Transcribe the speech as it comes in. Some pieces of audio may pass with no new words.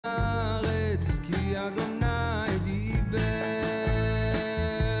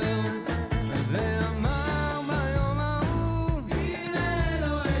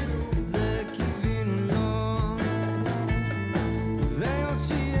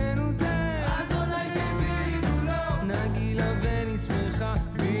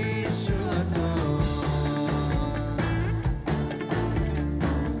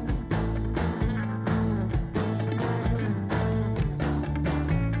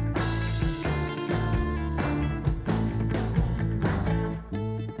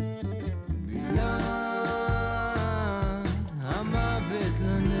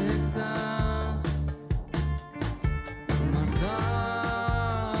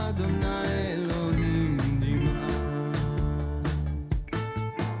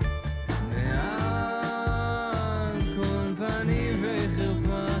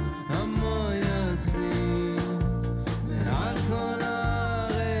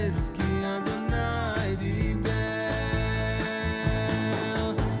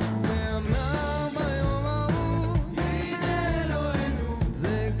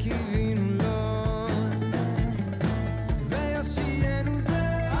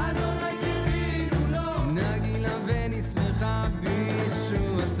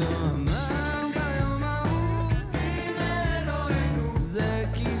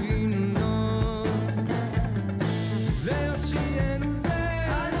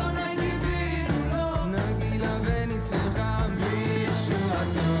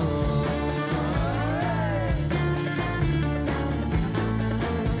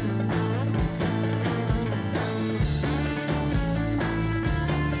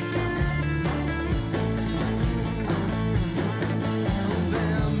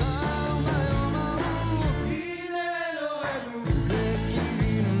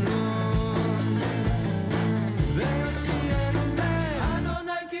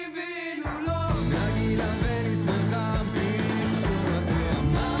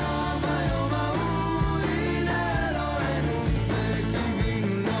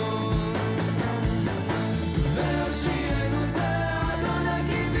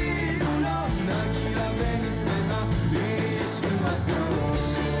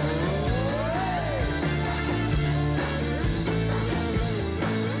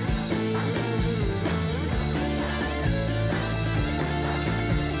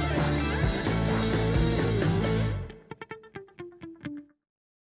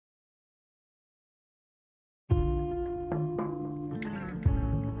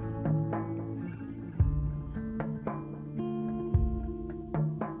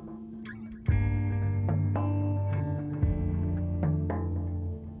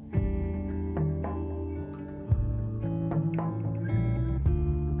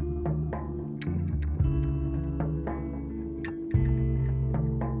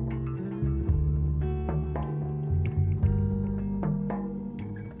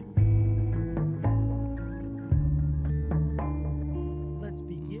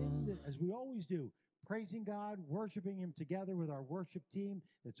praising God, worshiping Him together with our worship team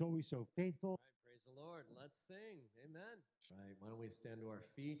that's always so faithful. All right, praise the Lord. Let's sing. Amen. All right, why don't we stand to our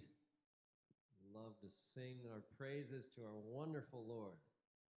feet? Love to sing our praises to our wonderful Lord.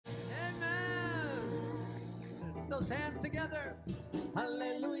 Amen. Put those hands together.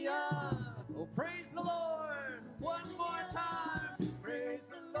 Hallelujah. Oh, praise the Lord. One more time. Praise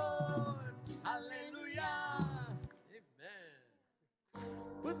the Lord. Hallelujah. Amen.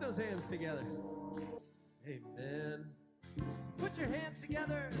 Put those hands together. Amen. Put your hands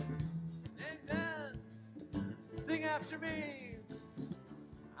together. Amen. Sing after me.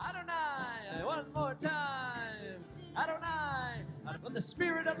 Adonai. One more time. Adonai. When the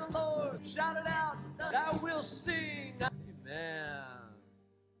Spirit of the Lord shout it out, I will sing. Amen. Amen.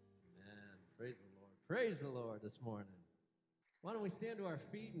 Praise the Lord. Praise the Lord this morning. Why don't we stand to our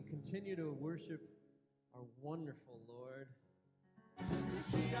feet and continue to worship our wonderful Lord.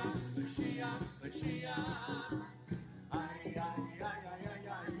 Mashiach, Mashiach, Mashiach. Ay, ay, ay, ay, ay,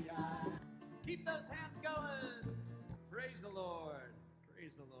 ay, ay. Keep those hands going. Praise the Lord.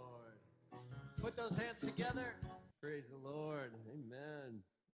 Praise the Lord. Put those hands together. Praise the Lord. Amen.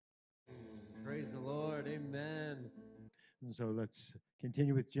 Praise the Lord. Amen. And so let's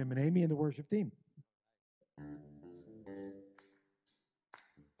continue with Jim and Amy and the worship team.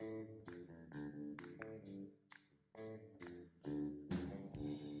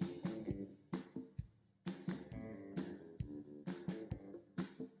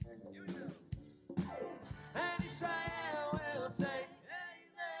 And Israel will say,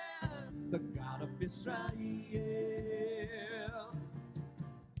 Amen. The God of Israel.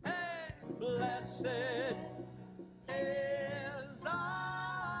 Hey, blessed is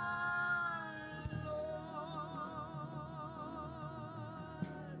our Lord.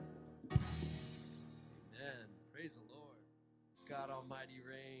 Amen. Praise the Lord. God Almighty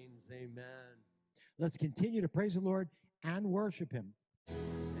reigns. Amen. Let's continue to praise the Lord and worship Him.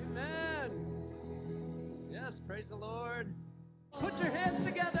 Amen. Yes, praise the Lord. Put your hands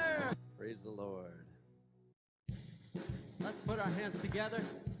together. Praise the Lord. Let's put our hands together.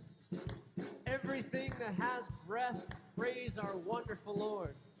 Everything that has breath, praise our wonderful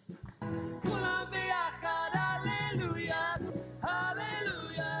Lord. Hallelujah.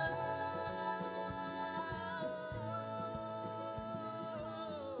 Hallelujah.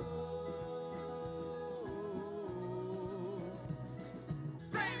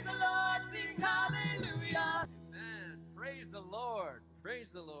 Praise the Lord, sing hallelujah. Amen. Praise the Lord.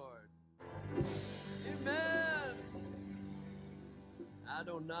 Praise the Lord. Amen.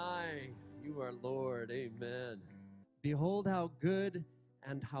 Adonai, you are Lord. Amen. Behold how good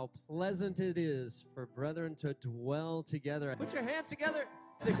and how pleasant it is for brethren to dwell together. Put your hands together.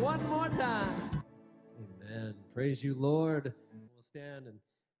 Sing one more time. Amen. Praise you, Lord. We'll stand and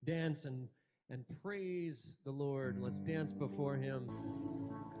dance and praise the Lord. Let's dance before Him.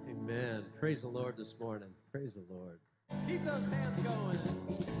 Amen. Praise the Lord this morning. Praise the Lord. Keep those hands going.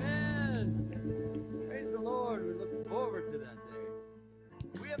 Amen. Praise the Lord. We look forward to that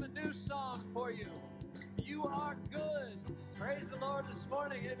day. We have a new song for you. You are good. Praise the Lord this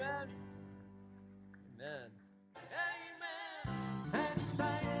morning. Amen. Amen. Amen. And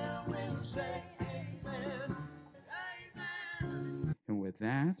Israel will say amen. Amen. And with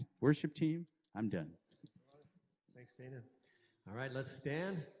that, worship team, I'm done. Thanks, Dana. All right, let's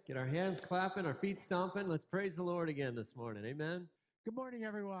stand. Get our hands clapping, our feet stomping. Let's praise the Lord again this morning. Amen. Good morning,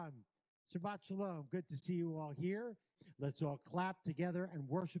 everyone. Shabbat Shalom. Good to see you all here. Let's all clap together and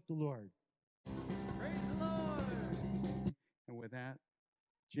worship the Lord. Praise the Lord. And with that,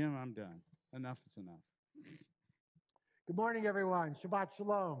 Jim, I'm done. Enough is enough. Good morning, everyone. Shabbat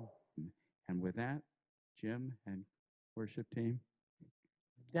Shalom. And with that, Jim and worship team.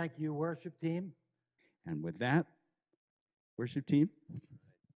 Thank you, worship team. And with that, worship team.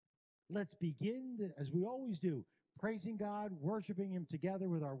 Let's begin, as we always do, praising God, worshiping Him together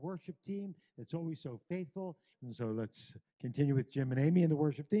with our worship team that's always so faithful. And so let's continue with Jim and Amy and the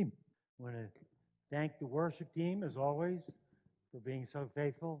worship team. I want to thank the worship team, as always, for being so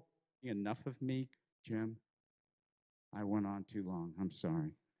faithful. Enough of me, Jim. I went on too long. I'm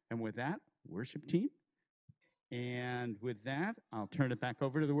sorry. And with that, worship team. And with that, I'll turn it back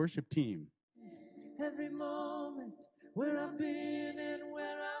over to the worship team. Every moment where I've been and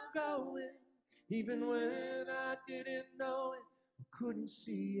where I'm going, even when I didn't know it, I couldn't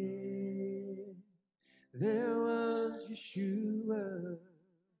see it, there was Yeshua.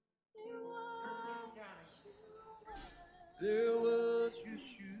 There was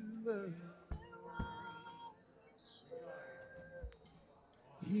Yeshua.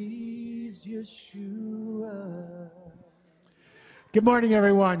 He's Yeshua. Good morning,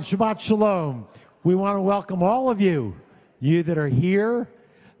 everyone. Shabbat Shalom. We want to welcome all of you, you that are here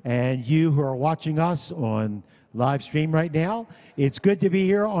and you who are watching us on live stream right now. It's good to be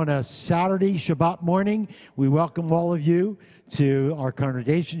here on a Saturday Shabbat morning. We welcome all of you to our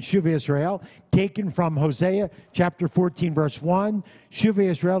congregation, Shuvah Yisrael, taken from Hosea chapter 14, verse 1.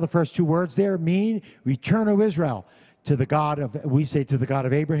 Shuvah Yisrael, the first two words there mean return, O Israel, to the God of, we say to the God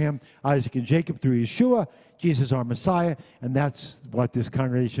of Abraham, Isaac, and Jacob through Yeshua, Jesus our Messiah, and that's what this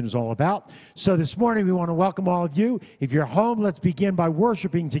congregation is all about. So this morning we want to welcome all of you. If you're home, let's begin by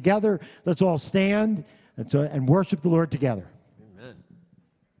worshiping together. Let's all stand and worship the Lord together. Amen.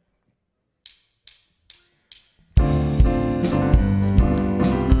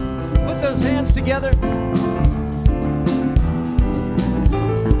 Put those hands together.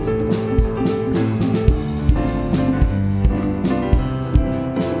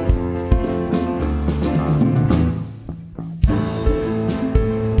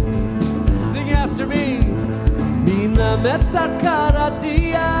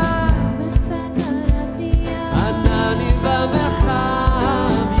 Metzakaratia, Anani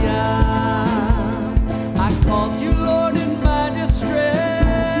v'mechavia. I called you, Lord, in my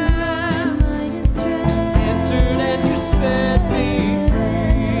distress. Answered and you set me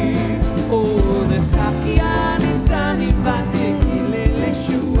free. Odecha Ki Anitani v'tehi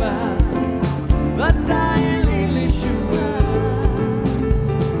le'Yeshua, v'tahi le'Yeshua.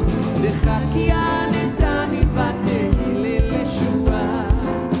 Odecha Ki Anitani v'tehi.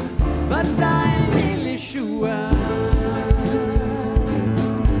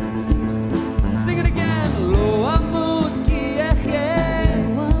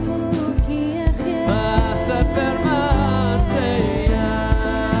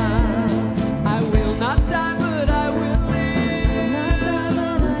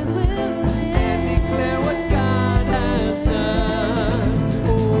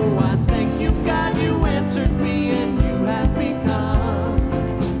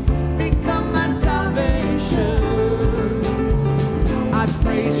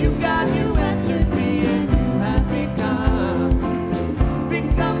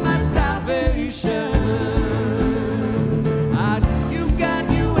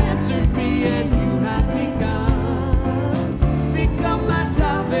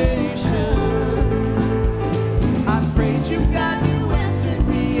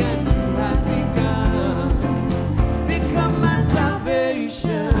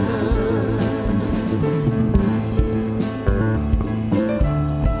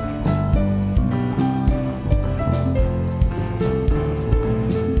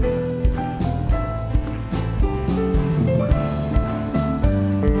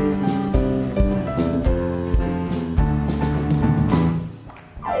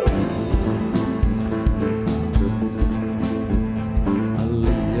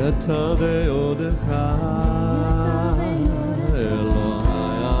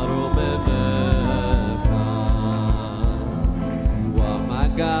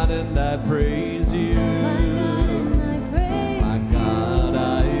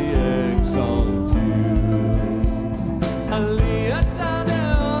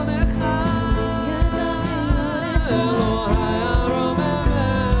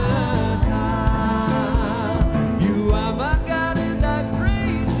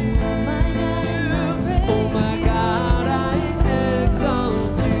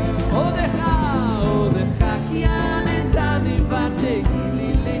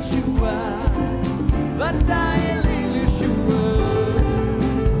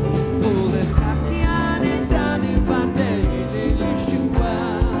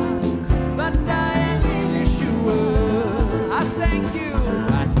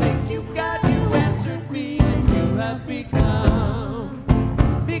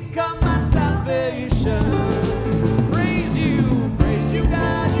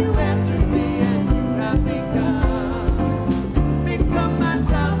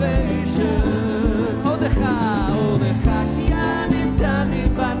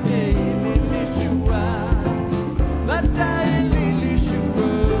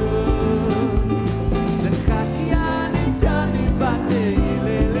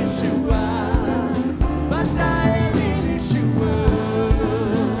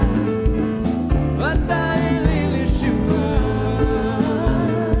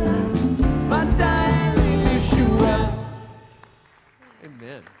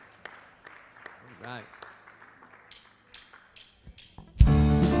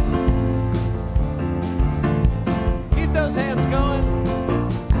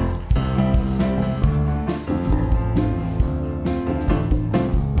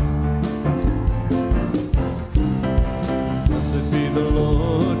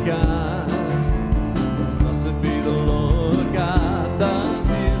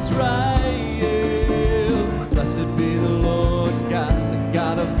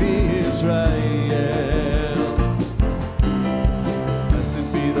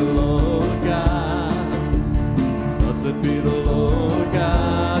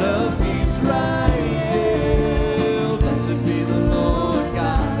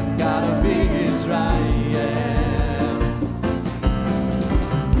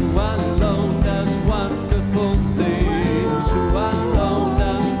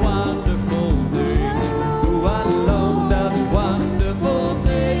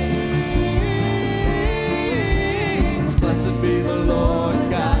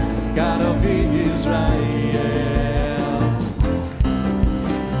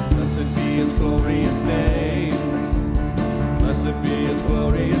 His glorious name. Blessed be His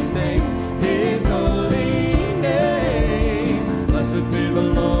glorious name, His holy name. Blessed be the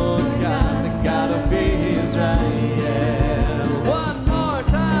Lord God, the God of Israel. One more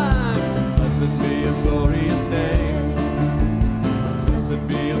time. Blessed be His glorious name. Blessed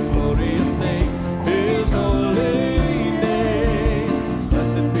be His glorious name, His holy name.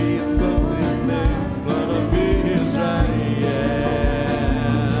 Blessed be His glorious name, blood of Israel.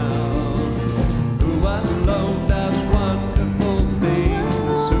 Who alone does wonderful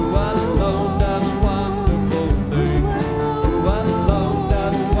things? Who alone does wonderful things? Who alone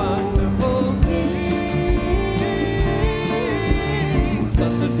does wonderful things?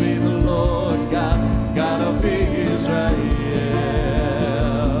 Blessed be the Lord God, God of Israel.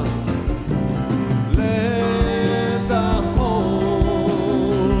 Let the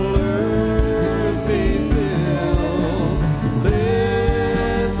whole earth be filled.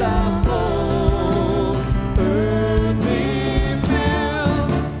 Let the whole earth be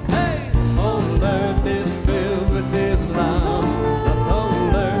filled. Hey, whole earth is filled with His love. The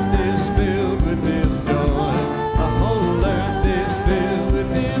whole earth is filled with His joy. The whole earth is filled with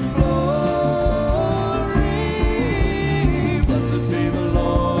His glory. Blessed be the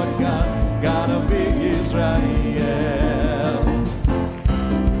Lord God, God of Israel.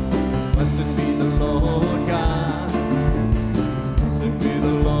 Blessed be the Lord God. Blessed be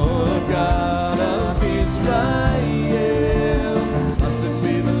the Lord God of Israel. Blessed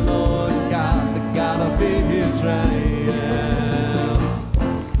be the Lord God, the God of Israel.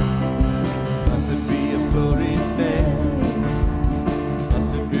 Blessed be His glorious name.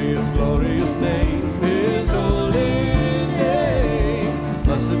 Blessed be His glorious name, His holy name.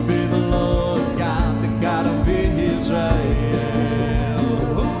 Blessed be the Lord God, the God of Israel.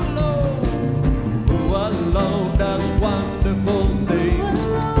 Who alone does wonderful things?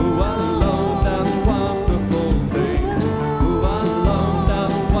 Who alone does wonderful things? Who alone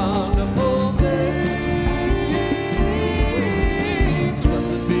does wonderful things?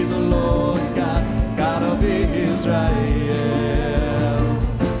 Blessed be the Lord God, God of Israel.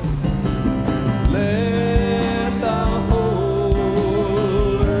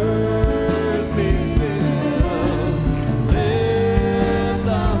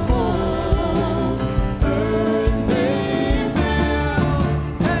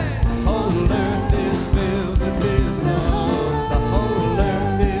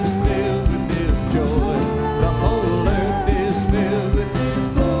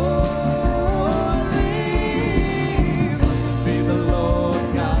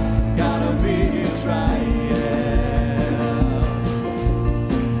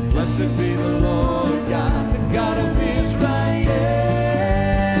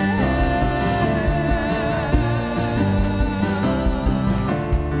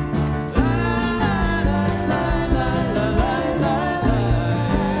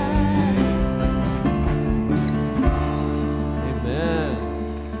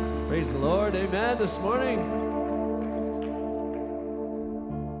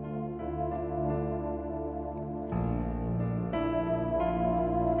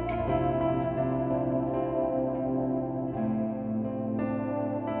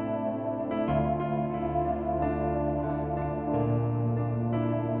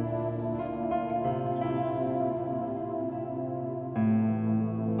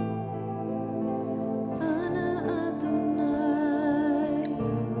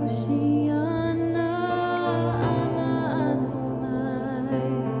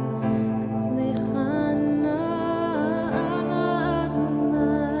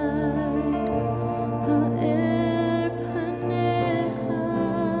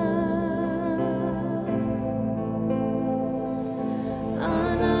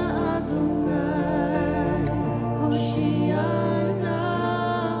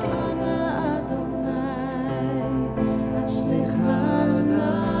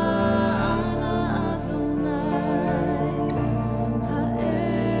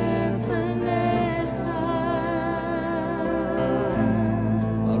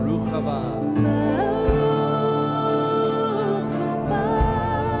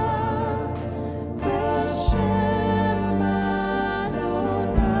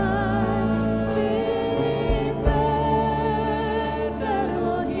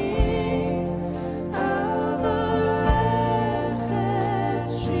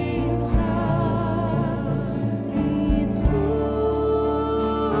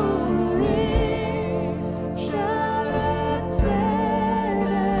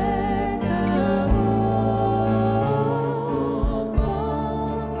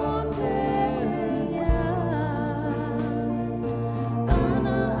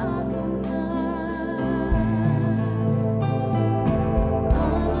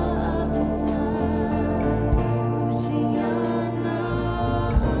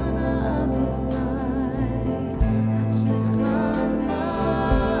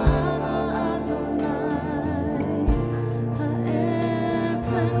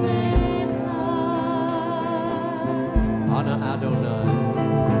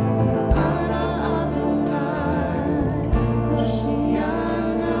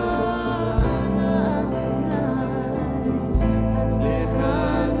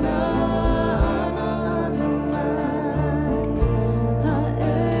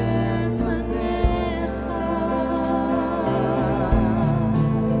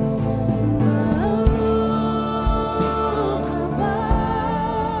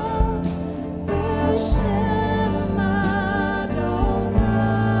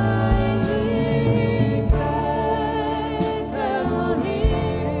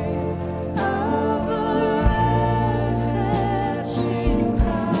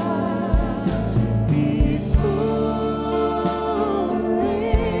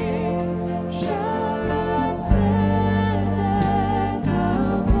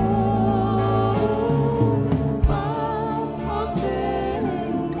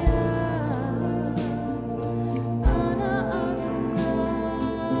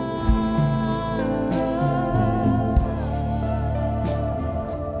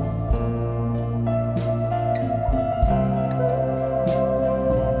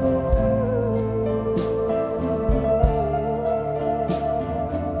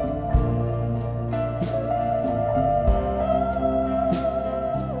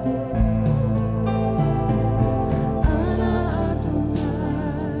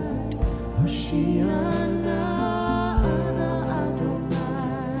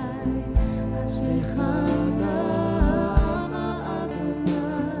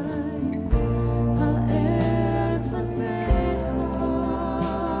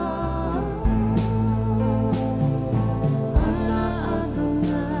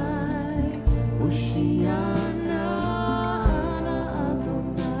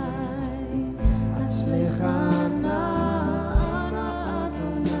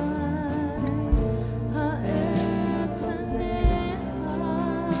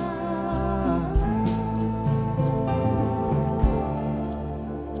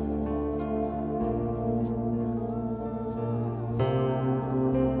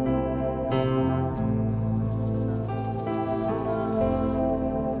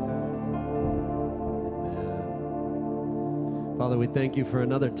 we thank you for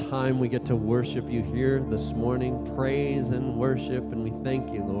another time we get to worship you here this morning, praise and worship, and we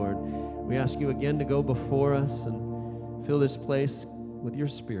thank you, Lord. We ask you again to go before us and fill this place with your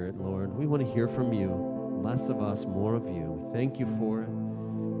Spirit, Lord. We want to hear from you, less of us, more of you. We thank you for it,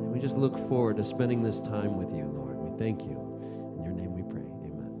 and we just look forward to spending this time with you, Lord. We thank you. In your name we pray.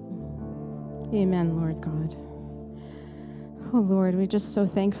 Amen. Amen, Lord God. Oh, Lord, we're just so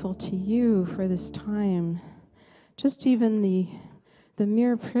thankful to you for this time. Just even the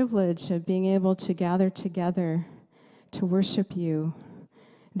mere privilege of being able to gather together to worship you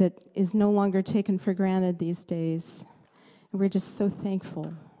that is no longer taken for granted these days. And we're just so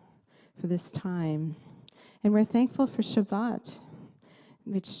thankful for this time. And we're thankful for Shabbat,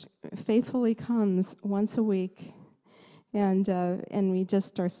 which faithfully comes once a week. And we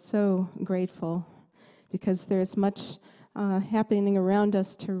just are so grateful because there's much happening around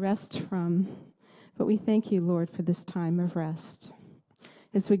us to rest from. But we thank you, Lord, for this time of rest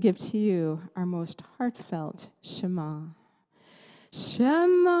as we give to you our most heartfelt Shema.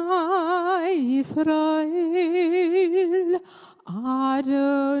 Shema Yisrael,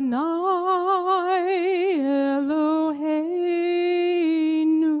 Adonai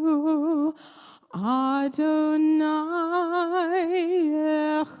Eloheinu, Adonai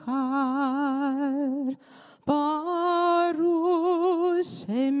Echad, Baruch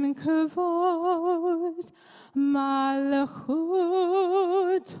Shem Kavod, Malchuto,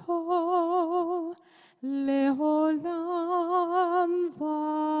 Leolam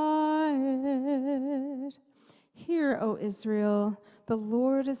Vaed. Hear, O Israel, the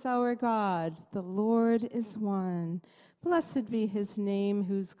Lord is our God, the Lord is one. Blessed be his name,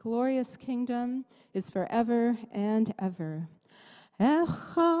 whose glorious kingdom is forever and ever.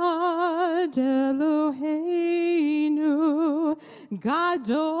 Echad Eloheinu,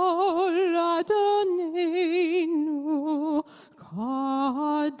 Gadol Adonenu,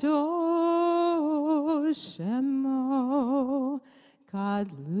 Kadosh Shemo,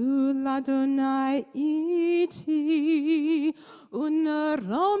 Gadlu Adonai iti,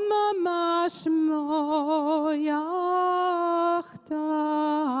 Uneroma Mashmo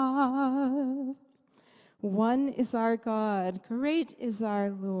Yachdav. One is our God, great is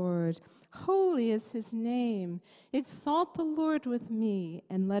our Lord, holy is his name. Exalt the Lord with me,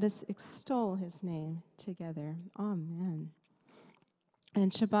 and let us extol his name together. Amen.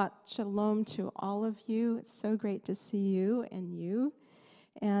 And Shabbat Shalom to all of you. It's so great to see you and you.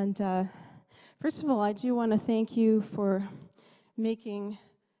 And first of all, I do want to thank you for making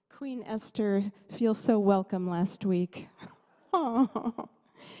Queen Esther feel so welcome last week.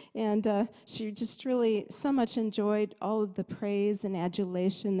 And she just really so much enjoyed all of the praise and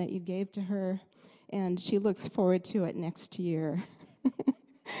adulation that you gave to her, and she looks forward to it next year.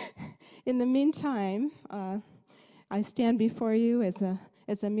 In the meantime, I stand before you as a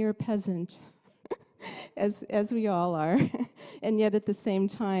mere peasant, as we all are, and yet at the same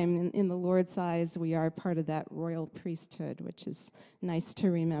time, in the Lord's eyes, we are part of that royal priesthood, which is nice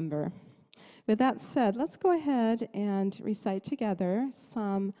to remember. With that said, let's go ahead and recite together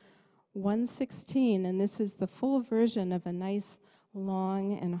Psalm 116, and this is the full version of a nice,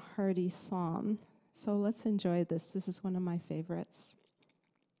 long, and hearty psalm. So let's enjoy this. This is one of my favorites.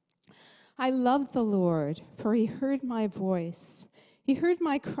 I love the Lord, for he heard my voice. He heard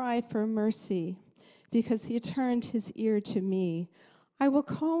my cry for mercy, because he turned his ear to me. I will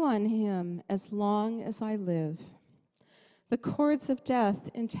call on him as long as I live. The cords of death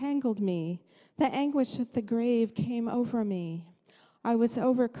entangled me. The anguish of the grave came over me. I was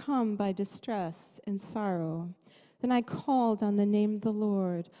overcome by distress and sorrow. Then I called on the name of the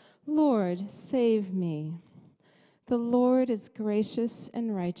Lord. Lord, save me. The Lord is gracious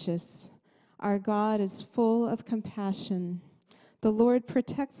and righteous. Our God is full of compassion. The Lord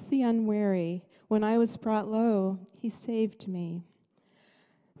protects the unwary. When I was brought low, he saved me.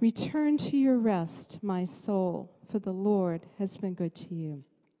 Return to your rest, my soul, for the Lord has been good to you.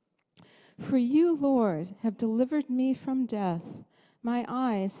 For you, Lord, have delivered me from death, my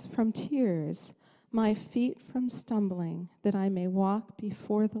eyes from tears, my feet from stumbling, that I may walk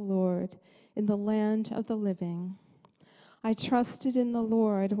before the Lord in the land of the living. I trusted in the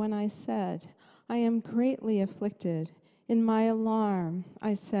Lord when I said, I am greatly afflicted. In my alarm,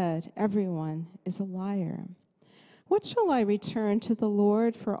 I said, everyone is a liar. What shall I return to the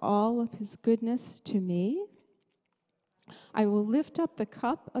Lord for all of his goodness to me? I will lift up the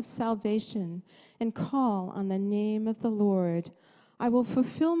cup of salvation and call on the name of the Lord. I will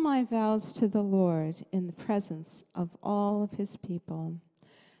fulfill my vows to the Lord in the presence of all of his people.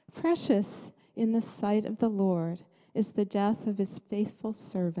 Precious in the sight of the Lord is the death of his faithful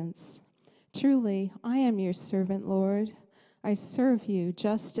servants. Truly, I am your servant, Lord. I serve you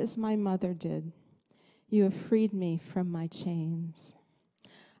just as my mother did. You have freed me from my chains.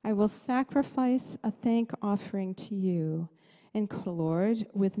 I will sacrifice a thank offering to you, and Lord,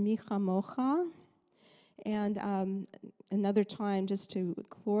 with me Chamocha, and another time just to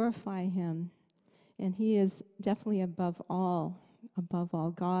glorify him. And he is definitely above all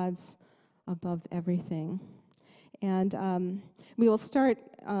gods, above everything. And we will start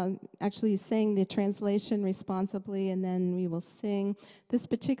actually saying the translation responsibly, and then we will sing this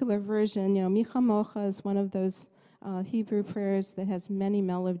particular version. You know, Mi Chamocha is one of those Hebrew prayers that has many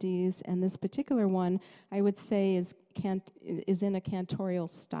melodies, and this particular one, I would say, is in a cantorial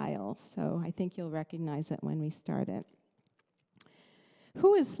style. So I think you'll recognize it when we start it.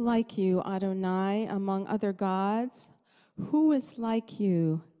 Who is like you, Adonai, among other gods? Who is like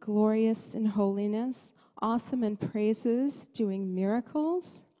you, glorious in holiness, awesome in praises, doing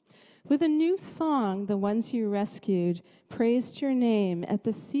miracles? With a new song, the ones you rescued praised your name at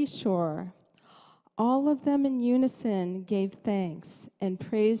the seashore. All of them in unison gave thanks and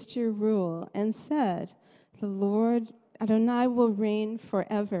praised your rule and said, the Lord Adonai will reign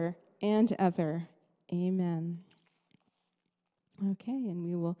forever and ever. Amen. Okay, and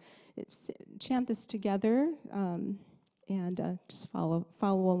we will chant this together and just follow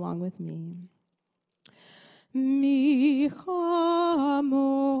along with me. Mi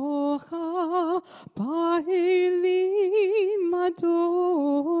chamocha ba'elim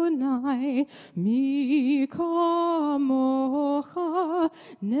Adonai, mi kamocha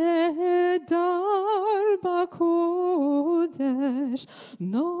nedar b'kodesh,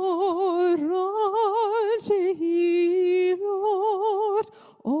 nora tehilot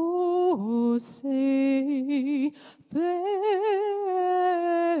osei Feldman.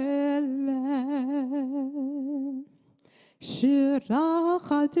 Shira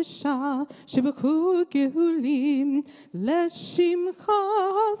chadasha shebchu gehulim leshimcha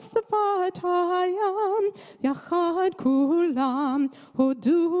savatayam yachad kulam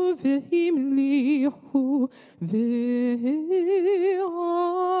hodu v'himlihu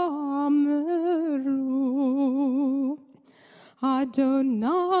v'ameru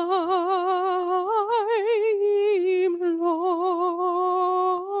Adonai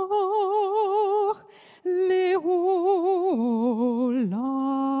imloch leolam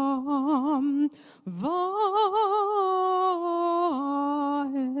va'ed.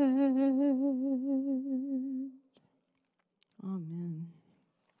 Amen.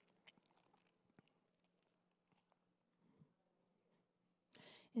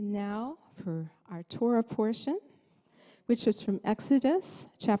 And now for our Torah portion, which is from Exodus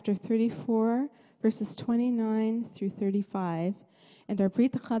chapter 34, verses 29 through 35. And our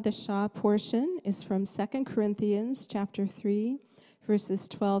Brit Chadashah portion is from 2 Corinthians chapter 3, verses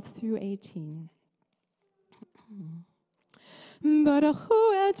 12 through 18. Baruch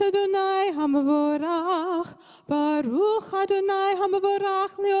hu et Adonai hamavorach, Baruch Adonai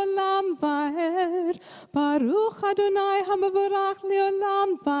hamavorach leolam vaed, Baruch Adonai hamavorach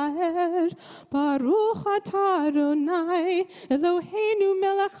leolam vaed, Baruch atah Adonai Eloheinu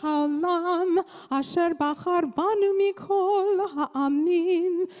melech haolam, asher bachar banu mikol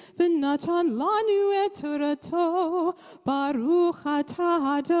ha'amim, v'natan lanu et torato, Baruch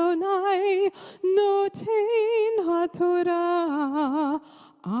atah Adonai noten ha'torah.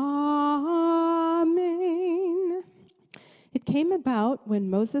 Amen. It came about when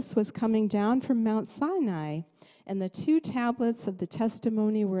Moses was coming down from Mount Sinai, and the 2 tablets of the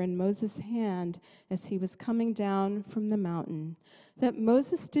testimony were in Moses' hand as he was coming down from the mountain, that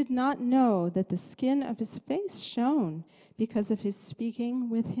Moses did not know that the skin of his face shone because of his speaking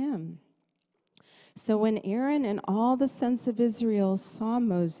with him. So when Aaron and all the sons of Israel saw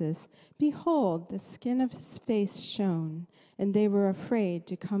Moses, behold, the skin of his face shone, and they were afraid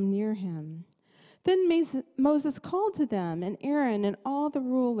to come near him. Then Moses called to them, and Aaron and all the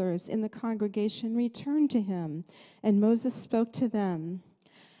rulers in the congregation returned to him, and Moses spoke to them.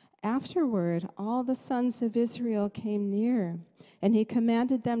 Afterward, all the sons of Israel came near, and he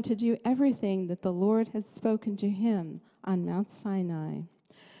commanded them to do everything that the Lord had spoken to him on Mount Sinai.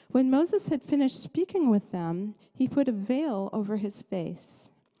 When Moses had finished speaking with them, he put a veil over his face.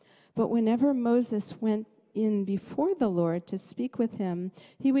 But whenever Moses went in before the Lord to speak with him,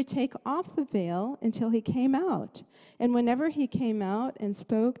 he would take off the veil until he came out. And whenever he came out and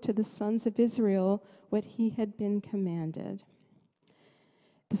spoke to the sons of Israel what he had been commanded,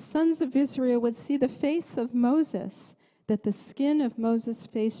 the sons of Israel would see the face of Moses, that the skin of Moses'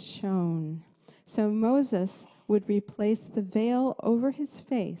 face shone. So Moses would replace the veil over his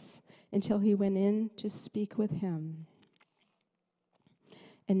face until he went in to speak with him.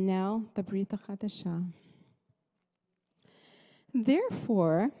 And now the Brit Chadashah.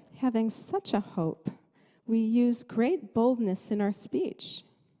 Therefore, having such a hope, we use great boldness in our speech,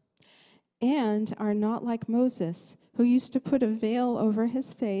 and are not like Moses, who used to put a veil over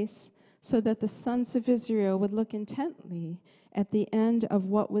his face so that the sons of Israel would look intently at the end of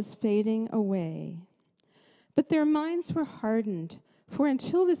what was fading away. But their minds were hardened, for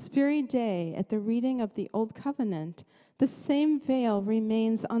until this very day, at the reading of the Old Covenant, the same veil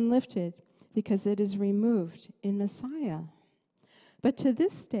remains unlifted because it is removed in Messiah. But to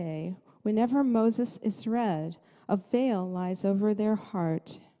this day, whenever Moses is read, a veil lies over their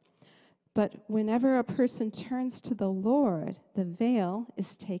heart. But whenever a person turns to the Lord, the veil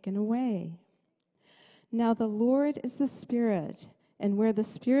is taken away. Now the Lord is the Spirit, and where the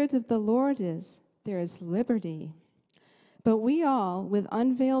Spirit of the Lord is, there is liberty. But we all, with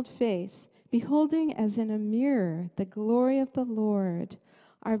unveiled face, beholding as in a mirror the glory of the Lord,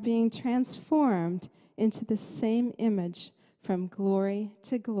 are being transformed into the same image from glory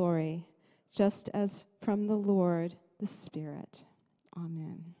to glory, just as from the Lord, the Spirit.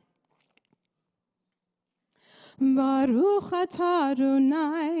 Amen. Baruch atah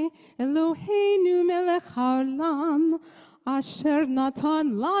Adonai, Eloheinu melech haolam, asher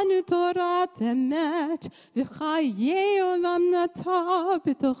natan lanu torat emet, v'chayei olam nata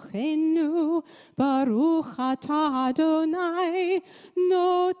b'tochenu. Baruch atah Adonai,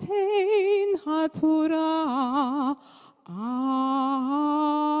 noten haTorah.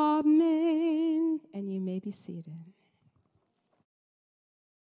 Amen. And you may be seated.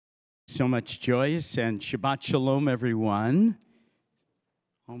 So much, Joyce, and Shabbat Shalom, everyone.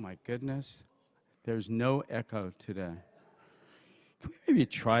 Oh, my goodness. There's no echo today. Can we maybe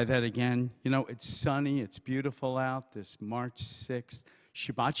try that again? You know, it's sunny. It's beautiful out this March 6th.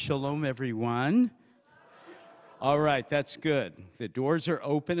 Shabbat Shalom, everyone. All right, that's good. The doors are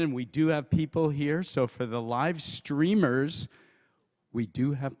open, and we do have people here. So for the live streamers, we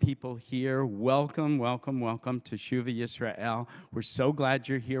do have people here. Welcome, welcome, welcome to Shuvah Yisrael. We're so glad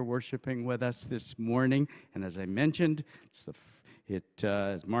you're here worshiping with us this morning. And as I mentioned, it's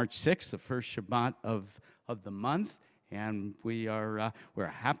March 6th, the first Shabbat of the month. And we're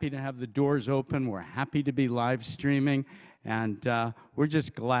happy to have the doors open. We're happy to be live streaming. And we're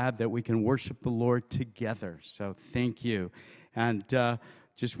just glad that we can worship the Lord together. So thank you. And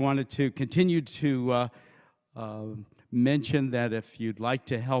just wanted to continue to mention that if you'd like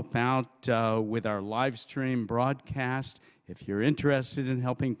to help out with our live stream broadcast, if you're interested in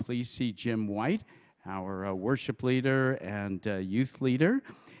helping, please see Jim White, our worship leader and youth leader.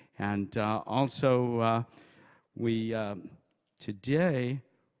 And also,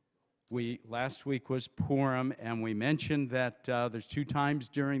 last week was Purim, and we mentioned that there's 2 times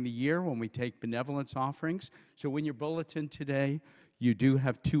during the year when we take benevolence offerings. So in your bulletin today, you do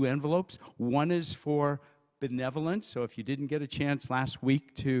have 2 envelopes. One is for benevolence. So if you didn't get a chance last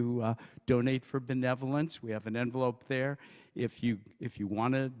week to donate for benevolence, we have an envelope there. If you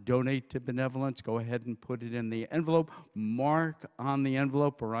want to donate to benevolence, go ahead and put it in the envelope. Mark on the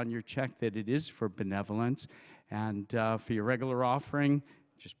envelope or on your check that it is for benevolence. And for your regular offering,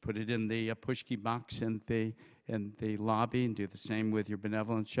 just put it in the pushki box in the lobby, and do the same with your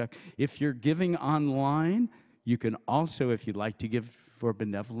benevolence check. If you're giving online, you can also, if you'd like to give for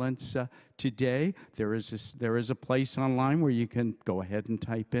benevolence today, there is a place online where you can go ahead and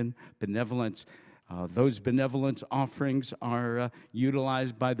type in benevolence. Those benevolence offerings are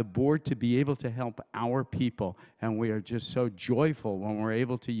utilized by the board to be able to help our people, and we are just so joyful when we're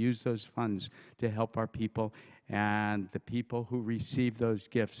able to use those funds to help our people, and the people who receive those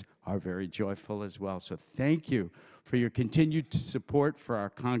gifts are very joyful as well. So thank you for your continued support for our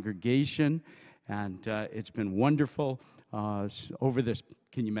congregation, and it's been wonderful. Over this,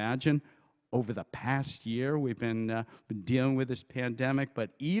 can you imagine? Over the past year, we've been dealing with this pandemic, but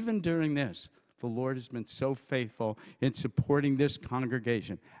even during this, the Lord has been so faithful in supporting this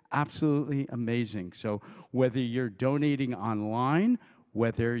congregation. Absolutely amazing. So whether you're donating online,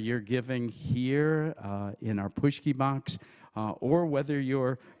 whether you're giving here in our pushki box, or whether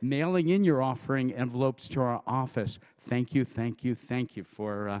you're mailing in your offering envelopes to our office, thank you, thank you, thank you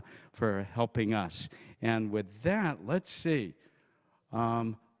for helping us. And with that, let's see.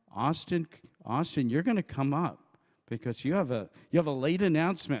 Austin, you're going to come up because you have a late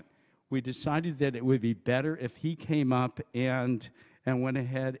announcement. We decided that it would be better if he came up and went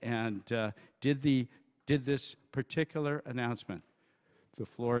ahead and did this particular announcement. The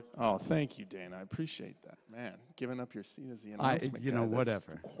floor. Oh, thank you, Dana. I appreciate that. Man, giving up your seat as the announcement guy,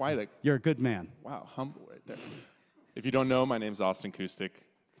 whatever. Quite You're a good man. Wow, humble right there. If you don't know, my name's Austin Kustik.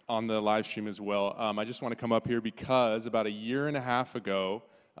 On the live stream as well. I just want to come up here because about 1.5 years ago,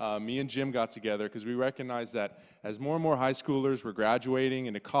 me and Jim got together because we recognized that as more and more high schoolers were graduating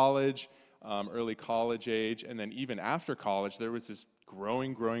into college, early college age, and then even after college, there was this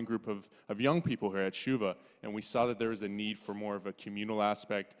growing group of young people here at Shuvah, and we saw that there was a need for more of a communal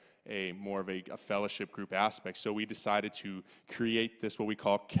aspect, more of a fellowship group aspect. So we decided to create this, what we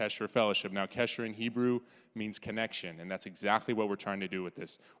call Kesher Fellowship. Now, Kesher in Hebrew means connection, and that's exactly what we're trying to do with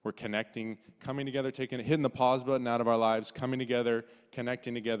this. We're connecting, coming together, hitting the pause button out of our lives, coming together,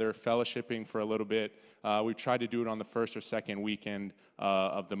 connecting together, fellowshipping for a little bit. We've tried to do it on the first or second weekend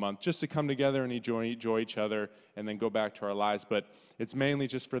of the month, just to come together and enjoy each other and then go back to our lives. But it's mainly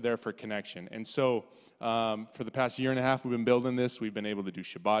just for connection. And so for the past year and a half, we've been building this. We've been able to do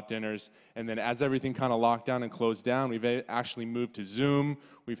Shabbat dinners. And then as everything kind of locked down and closed down, we've actually moved to Zoom.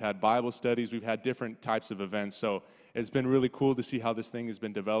 We've had Bible studies. We've had different types of events. So it's been really cool to see how this thing has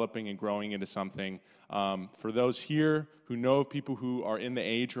been developing and growing into something. For those here who know of people who are in the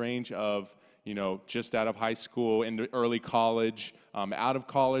age range of, just out of high school, into early college, out of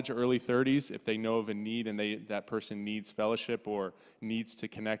college, early 30s, if they know of a need and that person needs fellowship or needs to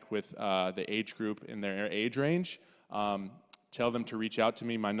connect with the age group in their age range, tell them to reach out to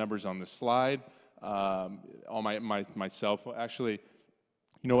me. My number's on the slide. On my cell phone. Actually,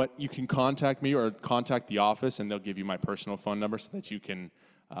 you know what? You can contact me or contact the office, and they'll give you my personal phone number so that you can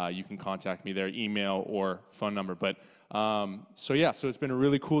contact me there, email or phone number. But so it's been a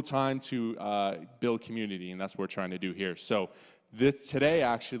really cool time to build community, and that's what we're trying to do here. So today,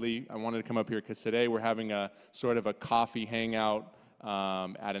 actually, I wanted to come up here because today we're having a sort of a coffee hangout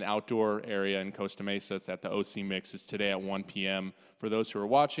at an outdoor area in Costa Mesa. It's at the OC Mix. It's today at 1 p.m. For those who are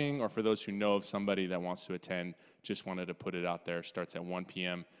watching or for those who know of somebody that wants to attend, just wanted to put it out there. Starts at 1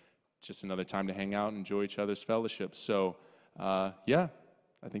 p.m. Just another time to hang out and enjoy each other's fellowship. So, I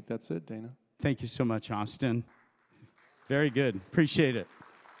think that's it, Dana. Thank you so much, Austin. Very good. Appreciate it.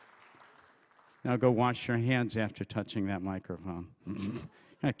 Now go wash your hands after touching that microphone.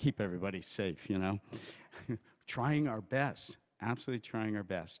 Keep everybody safe, Trying our best. Absolutely trying our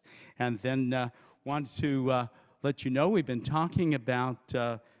best. And then wanted to let you know we've been talking about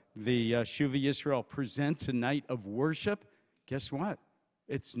the Shuvah Yisrael Presents a Night of Worship. Guess what?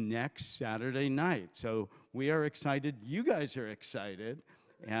 It's next Saturday night. So we are excited. You guys are excited.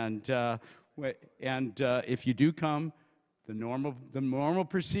 And if you do come, the normal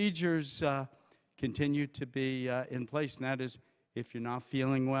procedures continue to be in place. And that is, if you're not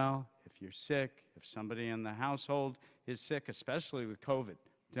feeling well, if you're sick, if somebody in the household is sick, especially with COVID,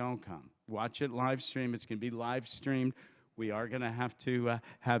 don't come. Watch it live stream. It's going to be live streamed. We are going to have to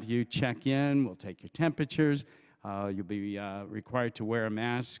have you check in. We'll take your temperatures. You'll be required to wear a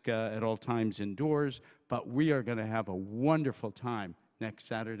mask at all times indoors. But we are going to have a wonderful time next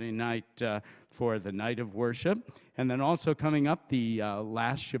Saturday night for the night of worship. And then also coming up, the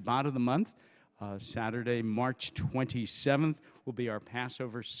last Shabbat of the month, Saturday, March 27th, will be our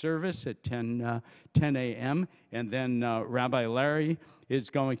Passover service at 10 a.m. And then Rabbi Larry is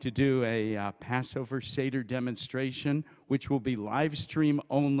going to do a Passover Seder demonstration, which will be live stream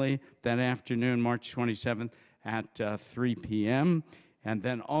only that afternoon, March 27th at 3 p.m. And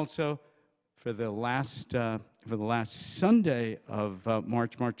then also for the last Sunday of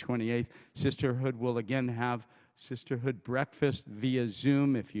March 28th, Sisterhood will again have Sisterhood breakfast via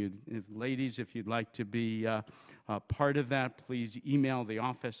Zoom. Ladies, if you'd like to be part of that, please email the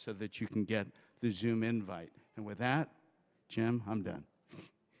office so that you can get the Zoom invite. And with that, Jim, I'm done.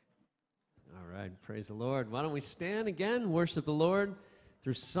 All right, praise the Lord. Why don't we stand again, worship the Lord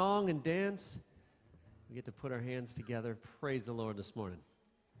through song and dance. We get to put our hands together. Praise the Lord this morning.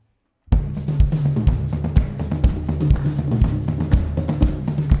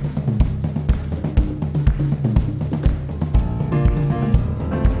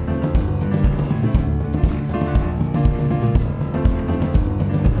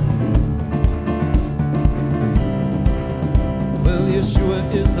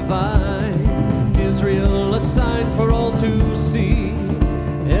 Yeshua is the vine, Israel a sign for all to see.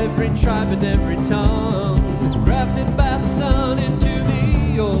 Every tribe and every tongue is grafted by the sun into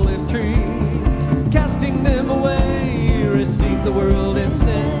the olive tree. Casting them away, receive the world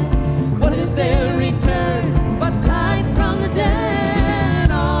instead. What is their return but light from the dead?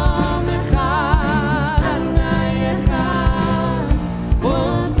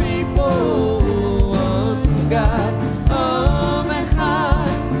 Echad,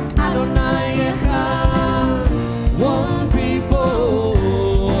 Adonai Echad, one people,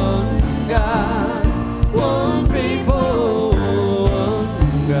 one God.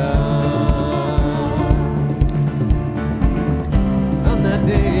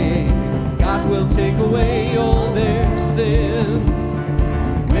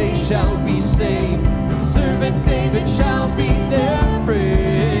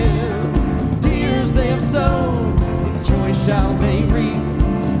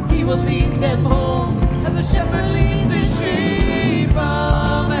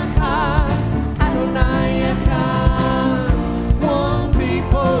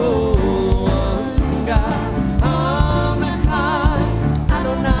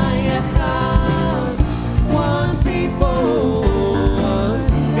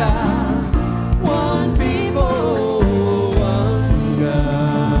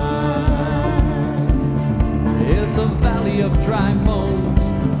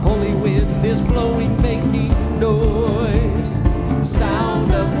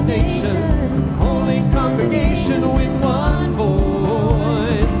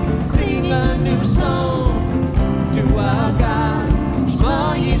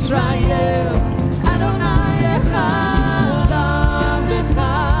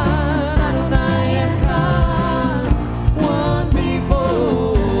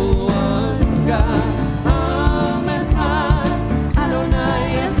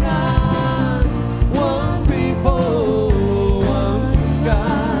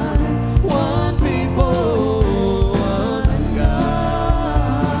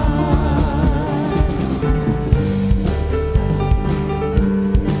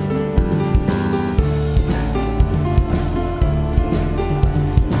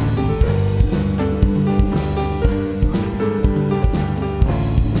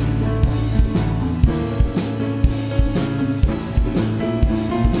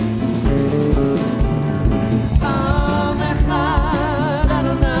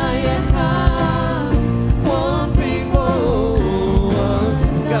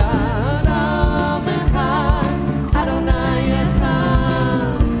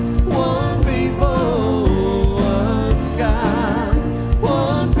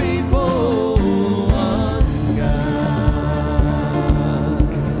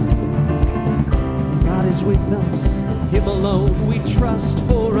 is with us. Him alone we trust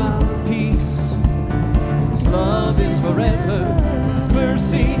for our peace. His love is forever, His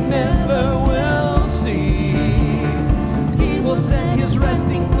mercy never will cease. He will set His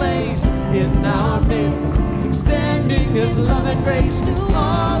resting place in our midst, extending His love and grace to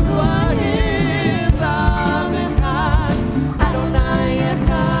all who are His. Echad, Adonai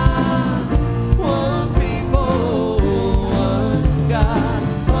Echad, one people, one God.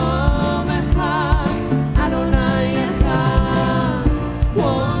 Echad, Adonai Echad,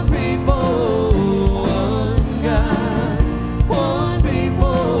 one people, one God. One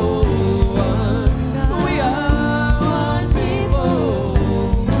people, one God. We are one people,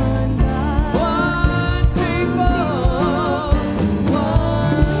 one God. One people,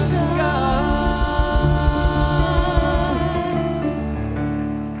 one God.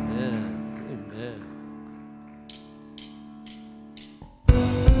 Amen. Amen.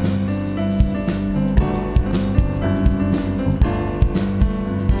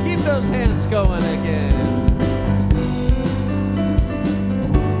 Keep those hands going again.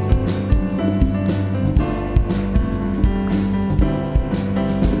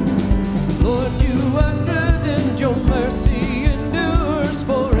 Lord, you are good and your mercy endures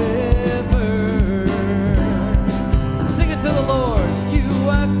forever. Sing it to the Lord. You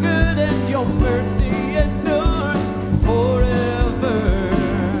are good and your mercy endures forever.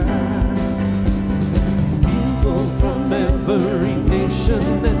 People from every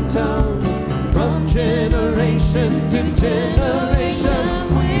nation and tongue, from generation to generation,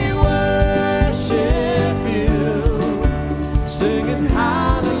 we worship you, singing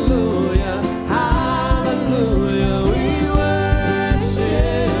hallelujah, hallelujah. We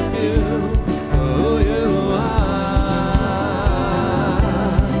worship you, oh you are.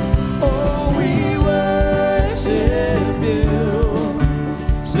 Oh, we worship you,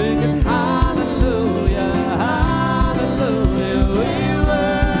 singing hallelujah, hallelujah. We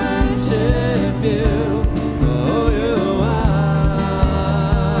worship you, oh you are.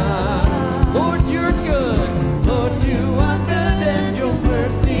 Lord, you're good. Lord, you are good and your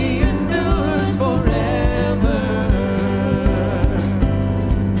mercy endures forever.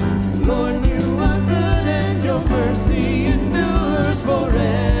 Lord, you are good and your mercy endures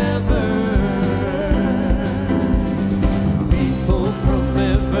forever. People from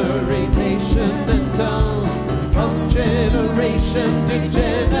every nation and tongue, from generation to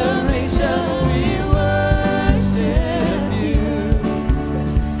generation, we worship you,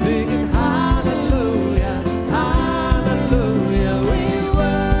 singing hallelujah, hallelujah. We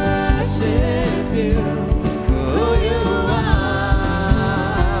worship you, oh you are.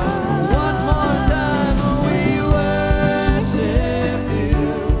 One more time, we worship you,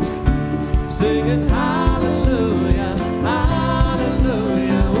 singing hallelujah,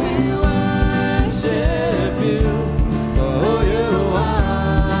 hallelujah. We worship you, oh you are.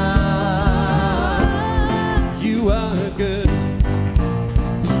 You are good.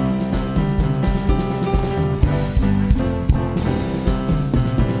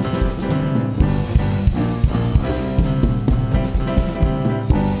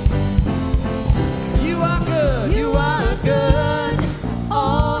 You are good. You are good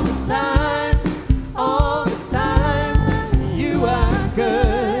all the time, all the time. You are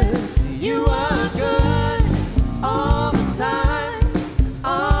good. You are good all the time,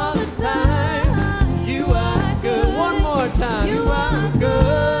 all the time. You are good. One more time. You are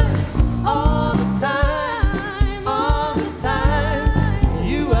good all the time, all the time.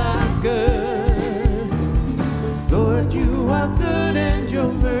 You are good. Lord, you are good and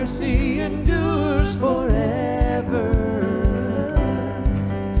your mercy endures forever.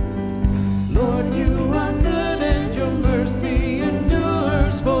 Lord, you are good and your mercy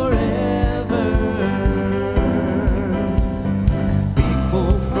endures forever.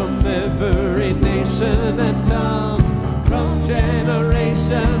 People from every nation and tongue, from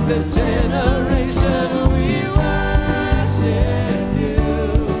generation to generation, we worship you,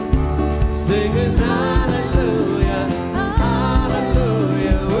 singing hallelujah,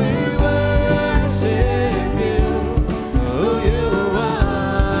 hallelujah. We worship you, oh you are.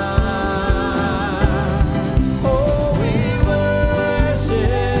 Oh, we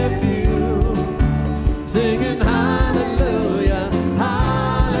worship you, singing hallelujah,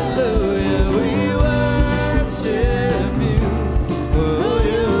 hallelujah. We worship you, oh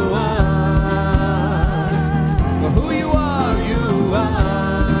you are. For who you are, you are.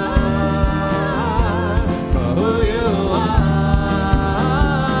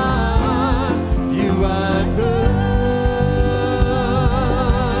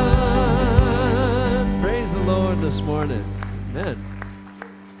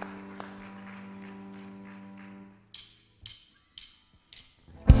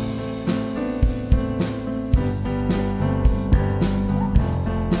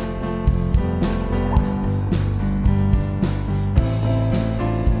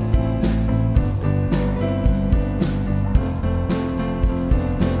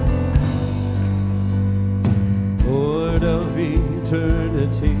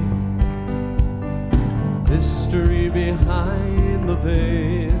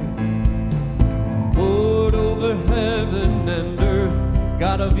 faith. Lord over heaven and earth,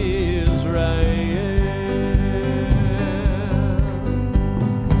 God of Israel,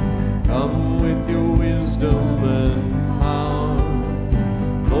 come with your wisdom and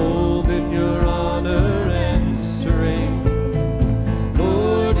power, bold in your honor and strength.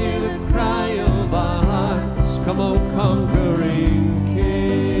 Lord, hear the cry of our hearts, come, O conquering King.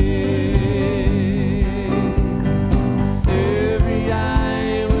 Every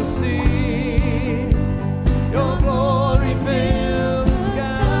eye will see your glory fill the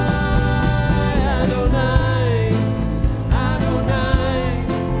sky. Adonai, Adonai,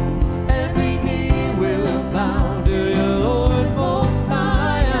 every knee will bow to your Lord Most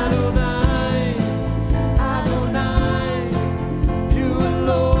High. Adonai, Adonai, you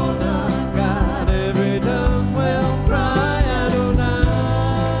alone are God. Every tongue will cry. Adonai,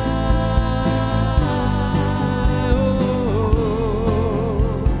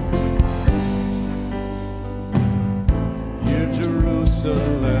 Here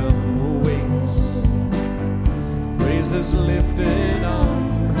Jerusalem waits, praises lifted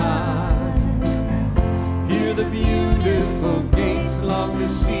on high. Hear the beautiful gates long to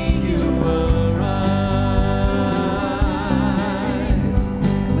see you arise.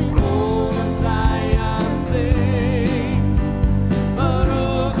 All of Zion sings,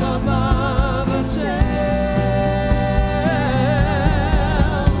 Baruch haba Hashem.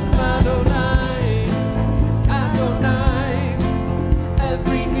 Adonai, Adonai,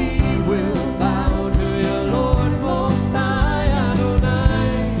 every knee will bow to your Lord Most High.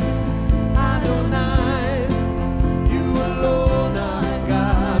 Adonai, Adonai, you alone are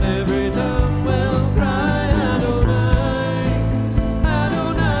God. Every tongue will cry. Adonai,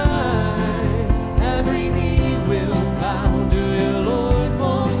 Adonai, every knee will bow to your Lord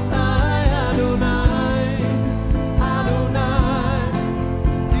Most High. Adonai, Adonai,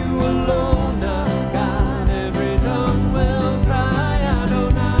 you alone are God. Every tongue will cry.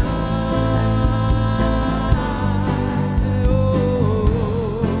 Adonai,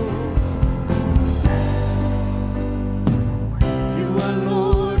 you are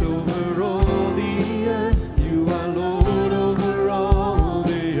Lord over all the earth. You are Lord over all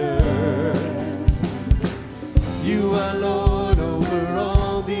the earth. You are Lord over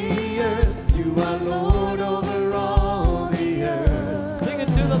all the earth. You are Lord over all the earth. Sing it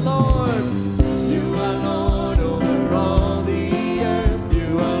to the Lord. You are Lord over all the earth.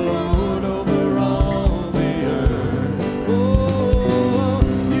 You are Lord over all the earth. Oh,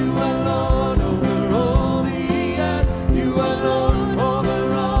 you are Lord over all the earth. You are Lord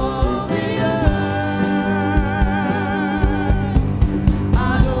over all the earth.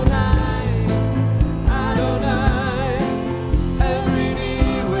 Adonai, Adonai, every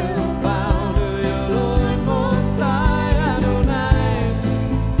knee will bow to your Lord Most High. Adonai,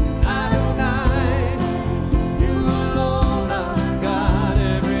 Adonai, you alone are God.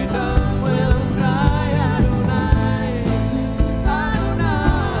 Every tongue will cry. Adonai,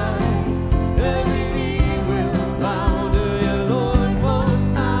 Adonai, every knee will bow to your Lord Most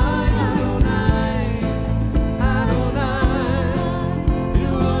High. Adonai, Adonai,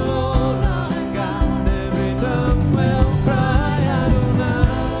 you alone are God. Every tongue will cry. Adonai,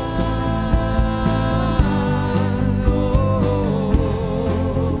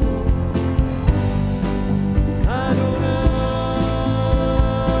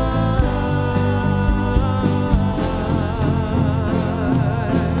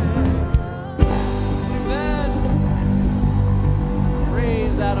 Amen.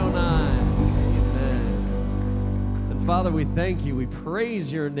 Praise Adonai. Amen. And Father, we thank you. We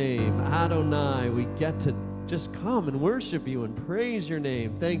praise your name, Adonai. We get to just come and worship you and praise your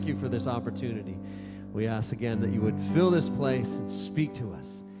name. Thank you for this opportunity. We ask again that you would fill this place and speak to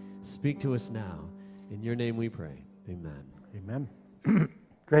us. Speak to us now. In your name we pray. Amen. Amen.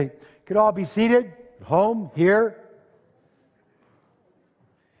 Great. Could all be seated? Home, here.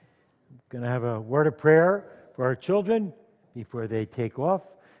 Going to have a word of prayer for our children before they take off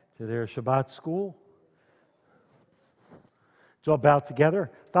to their Shabbat school. It's all bowed together.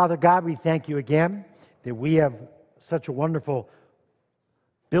 Father God, we thank you again that we have such a wonderful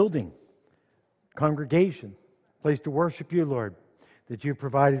building, congregation, place to worship you, Lord, that you've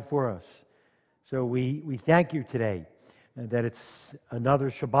provided for us. So we thank you today that it's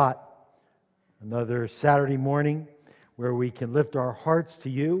another Shabbat, another Saturday morning where we can lift our hearts to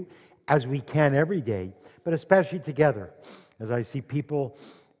you as we can every day, but especially together, as I see people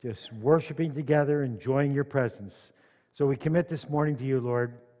just worshiping together, enjoying your presence. So we commit this morning to you,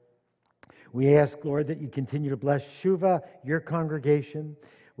 Lord. We ask, Lord, that you continue to bless Shuvah, your congregation.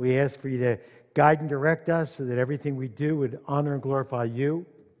 We ask for you to guide and direct us so that everything we do would honor and glorify you.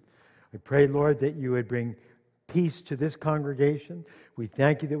 We pray, Lord, that you would bring peace to this congregation. We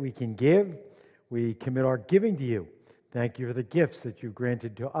thank you that we can give. We commit our giving to you. Thank you for the gifts that you've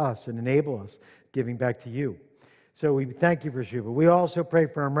granted to us and enable us giving back to you. So we thank you for Shuvah. We also pray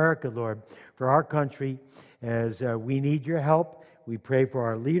for America, Lord, for our country, as we need your help. We pray for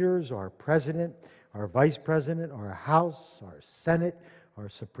our leaders, our president, our vice president, our House, our Senate, our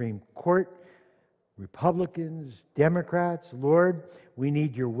Supreme Court, Republicans, Democrats. Lord, we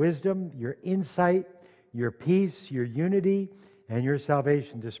need your wisdom, your insight, your peace, your unity, and your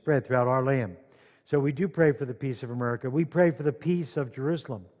salvation to spread throughout our land. So we do pray for the peace of America. We pray for the peace of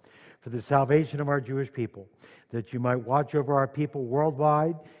Jerusalem, for the salvation of our Jewish people, that you might watch over our people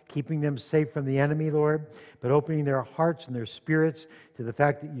worldwide, keeping them safe from the enemy, Lord, but opening their hearts and their spirits to the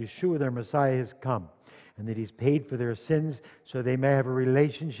fact that Yeshua, their Messiah, has come, and that he's paid for their sins so they may have a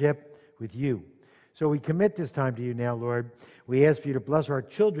relationship with you. So we commit this time to you now, Lord. We ask for you to bless our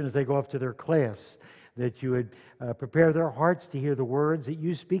children as they go off to their class, that you would prepare their hearts to hear the words that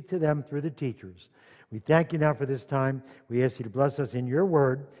you speak to them through the teachers. We thank you now for this time. We ask you to bless us in your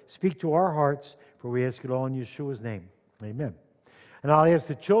word. Speak to our hearts, for we ask it all in Yeshua's name. Amen. And I'll ask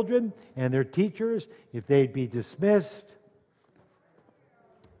the children and their teachers if they'd be dismissed.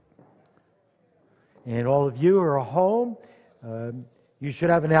 And all of you who are home, you should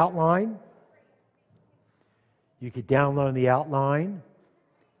have an outline. You could download the outline.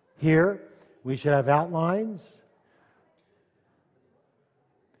 Here, we should have outlines.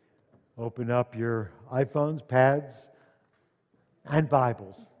 Open up your iPhones, pads, and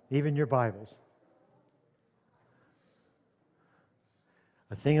Bibles, even your Bibles.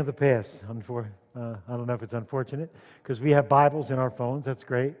 A thing of the past. I don't know if it's unfortunate, because we have Bibles in our phones. That's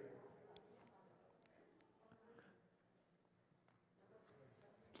great.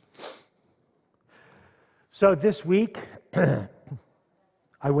 So this week,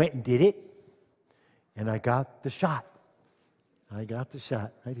 I went and did it, and I got the shot. I got the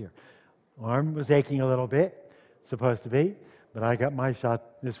shot right here. Arm was aching a little bit, supposed to be, but I got my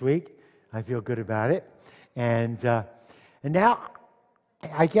shot this week. I feel good about it. And now,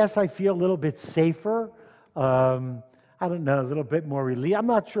 I guess I feel a little bit safer. I don't know, a little bit more relief. I'm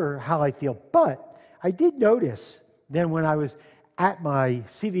not sure how I feel, but I did notice then when I was at my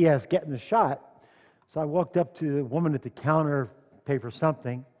CVS getting the shot, so I walked up to the woman at the counter, pay for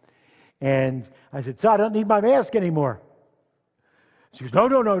something, and I said, "So I don't need my mask anymore." She goes,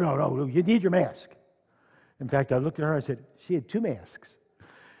 no, you need your mask. In fact, I looked at her, I said, she had 2 masks.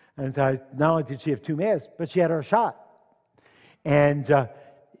 And so not only did she have 2 masks, but she had her shot. And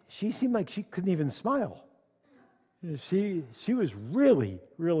she seemed like she couldn't even smile. She was really,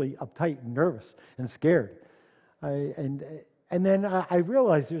 really uptight and nervous and scared. And then I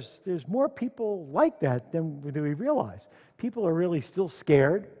realized there's more people like that than we realize. People are really still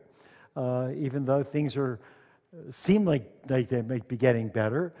scared, even though things seem like they might be getting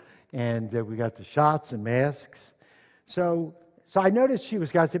better, and we got the shots and masks. So I noticed she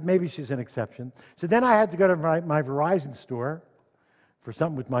was, I said, maybe she's an exception. So then I had to go to my Verizon store for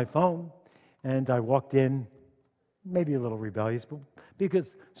something with my phone, and I walked in, maybe a little rebellious, but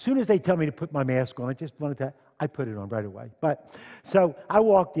because as soon as they tell me to put my mask on, I put it on right away. But so I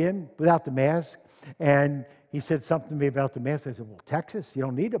walked in without the mask, and he said something to me about the mask. I said, well, Texas, you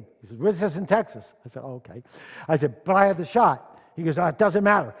don't need them. He said, where's this in Texas? I said, oh, okay. I said, but I had the shot. He goes, oh, it doesn't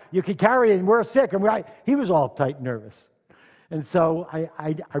matter. You can carry it, and we're sick. And he was all uptight and nervous. And so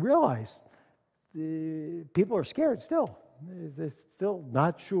I realized people are scared still. They're still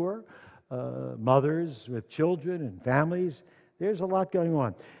not sure. Mothers with children and families, there's a lot going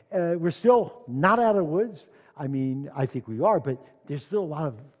on. We're still not out of the woods. I mean, I think we are, but there's still a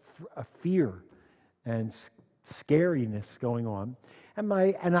lot of fear and scariness going on. And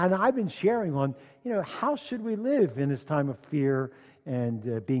I've been sharing on, how should we live in this time of fear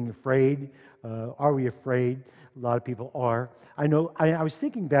and being afraid? Are we afraid? A lot of people are. I know, I was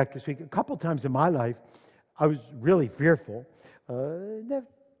thinking back this week, a couple times in my life, I was really fearful.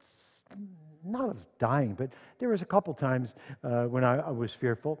 Not of dying, but there was a couple times when I was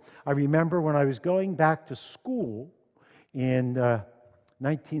fearful. I remember when I was going back to school in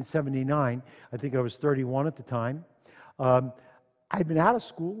 1979, I think I was 31 at the time. I'd been out of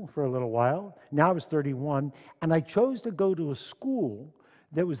school for a little while. Now I was 31, and I chose to go to a school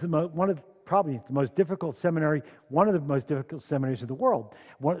that was probably the most difficult seminary, one of the most difficult seminaries in the world,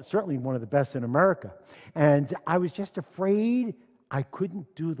 certainly one of the best in America. And I was just afraid I couldn't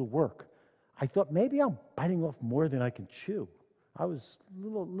do the work. I thought maybe I'm biting off more than I can chew. I was a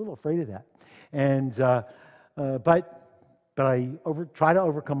little afraid of that. And but but I try to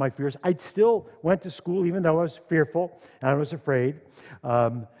overcome my fears. I still went to school even though I was fearful and I was afraid.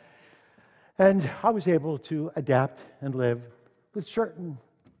 And I was able to adapt and live with certain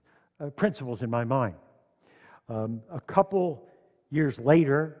principles in my mind. A couple years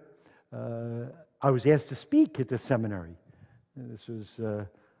later, I was asked to speak at the seminary. This was a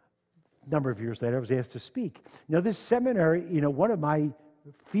number of years later, I was asked to speak. Now, this seminary, one of my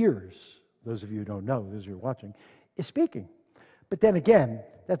fears, those of you who don't know, those who are watching, is speaking. But then again,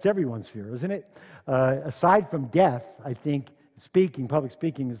 that's everyone's fear, isn't it? Aside from death, I think public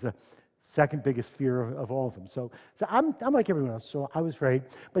speaking is the second biggest fear of all of them. So I'm like everyone else, so I was afraid.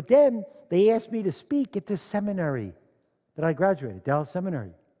 But then they asked me to speak at this seminary that I graduated, Dallas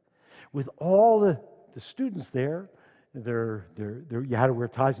Seminary, with all the students there. You had to wear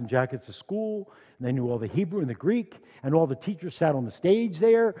ties and jackets to school, and they knew all the Hebrew and the Greek, and all the teachers sat on the stage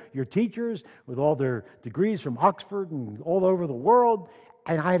there, your teachers, with all their degrees from Oxford and all over the world,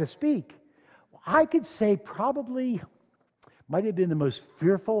 and I had to speak. I could say probably might have been the most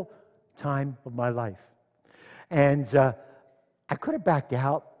fearful time of my life. And I could have backed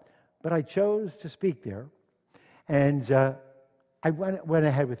out, but I chose to speak there, and I went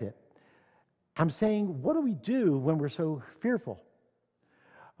ahead with it. I'm saying, what do we do when we're so fearful?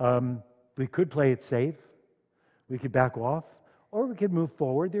 We could play it safe, we could back off, or we could move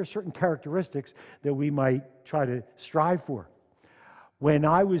forward. There are certain characteristics that we might try to strive for. When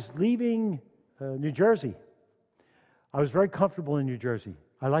I was leaving New Jersey, I was very comfortable in New Jersey.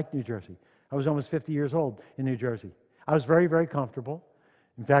 I liked New Jersey. I was almost 50 years old in New Jersey. I was very, very comfortable.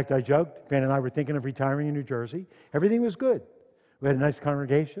 In fact, I joked, Fran and I were thinking of retiring in New Jersey. Everything was good. We had a nice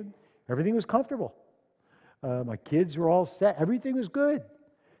congregation. Everything was comfortable. My kids were all set. Everything was good.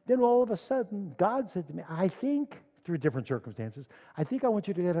 Then all of a sudden, God said to me, I think, through different circumstances, I think I want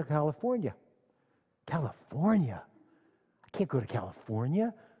you to go to California. California? I can't go to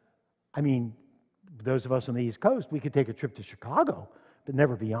California. I mean, those of us on the East Coast, we could take a trip to Chicago, but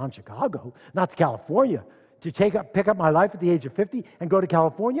never beyond Chicago, not to California. To pick up my life at the age of 50 and go to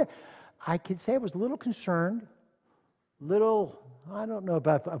California, I could say I was a little concerned, I don't know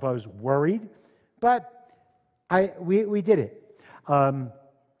about if I was worried, but we did it. One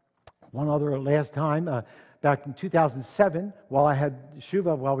other last time, back in 2007, while I had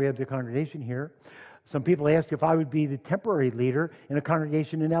Shuvah, while we had the congregation here, some people asked if I would be the temporary leader in a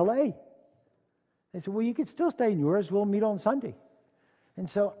congregation in L.A. They said, well, you can still stay in yours. We'll meet on Sunday. And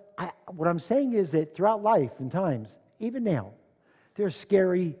so what I'm saying is that throughout life and times, even now, there are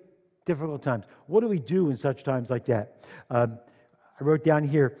scary, difficult times. What do we do in such times like that? I wrote down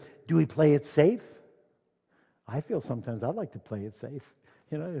here, do we play it safe? I feel sometimes I'd like to play it safe.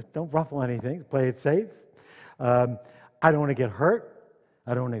 Don't ruffle anything. Play it safe. I don't want to get hurt.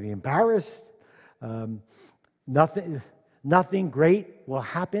 I don't want to be embarrassed. Nothing great will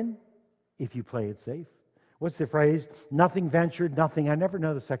happen if you play it safe. What's the phrase? Nothing ventured, nothing. I never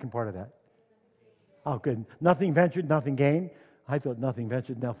know the second part of that. Oh, good. Nothing ventured, nothing gained. I thought nothing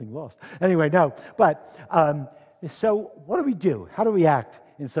ventured, nothing lost. Anyway, no. But so what do we do? How do we act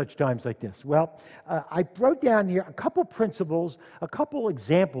in such times like this? Well, I wrote down here a couple principles, a couple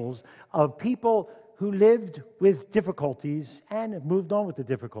examples of people who lived with difficulties and have moved on with the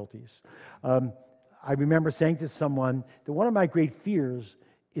difficulties. I remember saying to someone that one of my great fears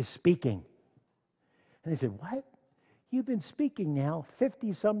is speaking. And they said, what? You've been speaking now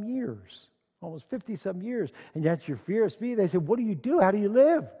 50-some years, almost 50-some years, and that's your fear of speaking. They said, what do you do? How do you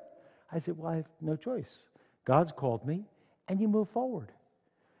live? I said, well, I have no choice. God's called me, and you move forward.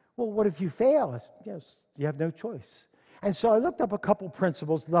 Well, what if you fail? I said, yes, you have no choice. And so I looked up a couple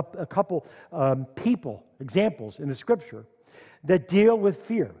principles, a couple people, examples in the Scripture that deal with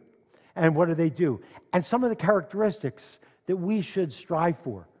fear. And what do? And some of the characteristics that we should strive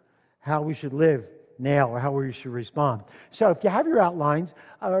for, how we should live now or how we should respond. So if you have your outlines,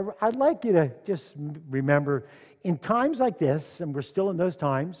 I'd like you to just remember, in times like this, and we're still in those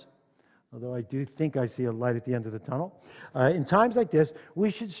times, although I do think I see a light at the end of the tunnel, in times like this,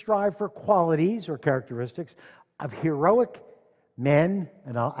 we should strive for qualities or characteristics of heroic men,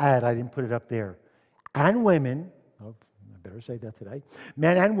 and I'll add, I didn't put it up there, and women, I better say that today,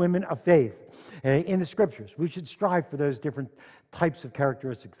 men and women of faith in the Scriptures. We should strive for those different types of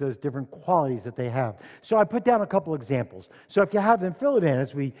characteristics, those different qualities that they have. So I put down a couple examples. So if you have them, fill it in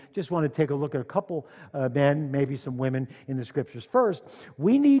as we just want to take a look at a couple men, maybe some women in the Scriptures. First,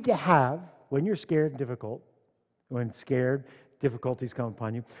 we need to have, when you're scared and difficult, when scared, difficulties come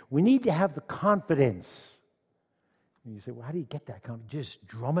upon you, we need to have the confidence. And you say, well, how do you get that confidence? Just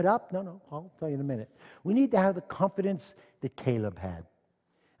drum it up? No, I'll tell you in a minute. We need to have the confidence that Caleb had.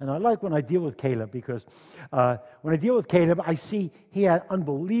 And I like when I deal with Caleb because when I deal with Caleb, I see he had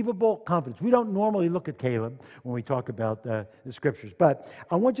unbelievable confidence. We don't normally look at Caleb when we talk about the Scriptures, but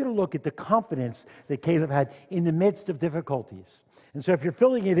I want you to look at the confidence that Caleb had in the midst of difficulties. And so if you're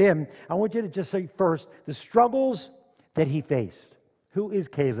filling it in, I want you to just say first the struggles that he faced. Who is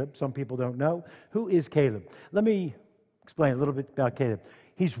Caleb? Some people don't know. Who is Caleb? Let me explain a little bit about Caleb.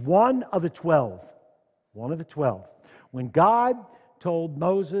 He's one of the 12. One of the 12. When God told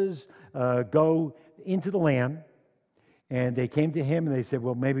Moses, go into the land, and they came to him and they said,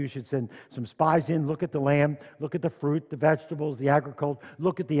 well, maybe we should send some spies in, look at the land, look at the fruit, the vegetables, the agriculture,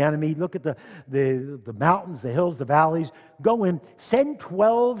 look at the enemy, look at the mountains, the hills, the valleys. Go in, send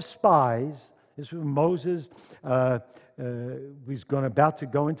 12 spies. This was when Moses was about to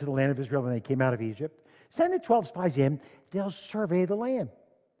go into the land of Israel when they came out of Egypt. Send the 12 spies in, they'll survey the land.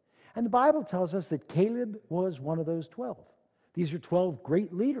 And the Bible tells us that Caleb was one of those 12. These are 12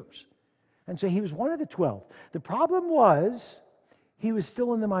 great leaders. And so he was one of the 12. The problem was he was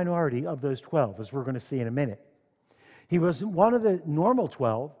still in the minority of those 12, as we're going to see in a minute. He wasn't one of the normal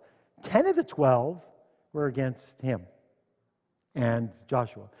 12. 10 of the 12 were against him and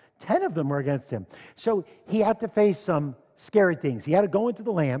Joshua. 10 of them were against him. So he had to face some scary things. He had to go into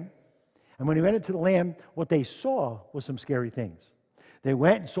the land. And when he went into the land, what they saw was some scary things. They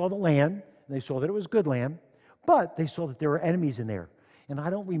went and saw the land. And they saw that it was good land. But they saw that there were enemies in there. And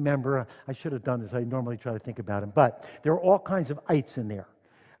I don't remember, I should have done this, I normally try to think about them. But there were all kinds of ites in there.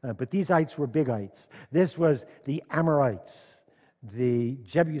 But these ites were big ites. This was the Amorites, the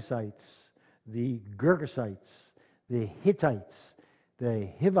Jebusites, the Girgashites, the Hittites, the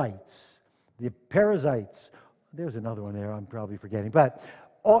Hivites, the Perizzites. There's another one there I'm probably forgetting. But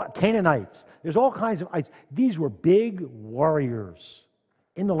all Canaanites. There's all kinds of ites. These were big warriors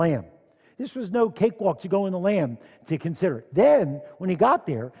in the land. This was no cakewalk to go in the land to consider. Then, when he got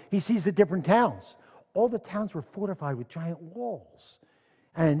there, he sees the different towns. All the towns were fortified with giant walls.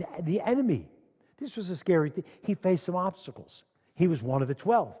 And the enemy, this was a scary thing. He faced some obstacles. He was one of the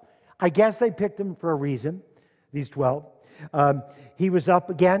 12. I guess they picked him for a reason, these 12. He was up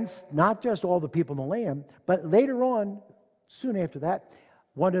against not just all the people in the land, but later on, soon after that,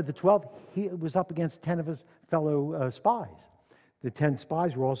 one of the 12, he was up against 10 of his fellow spies. The 10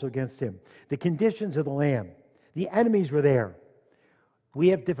 spies were also against him. The conditions of the land, the enemies were there. We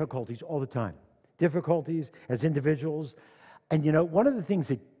have difficulties all the time. Difficulties as individuals. And you know, one of the things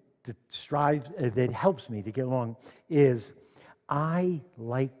that helps me to get along is I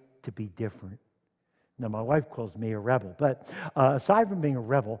like to be different. Now, my wife calls me a rebel, but aside from being a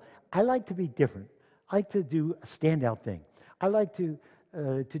rebel, I like to be different. I like to do a standout thing. I like to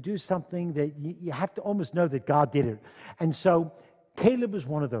do something that you have to almost know that God did it. And so Caleb was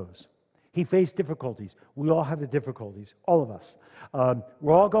one of those. He faced difficulties. We all have the difficulties, all of us.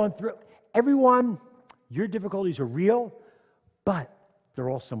 We're all going through. Everyone, your difficulties are real, but they're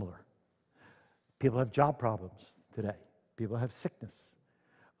all similar. People have job problems today. People have sickness.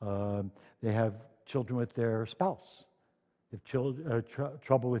 They have children with their spouse. They have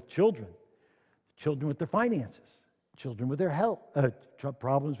trouble with children. Children with their finances. Children with their health.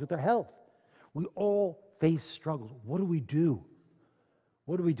 Problems with their health. We all face struggles. What do we do?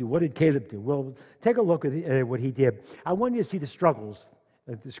 What do we do? What did Caleb do? Well, take a look at what he did. I want you to see the struggles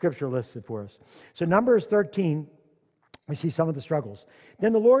that the Scripture listed for us. So Numbers 13, we see some of the struggles.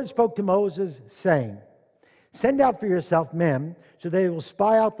 Then the Lord spoke to Moses, saying, send out for yourself men, so they will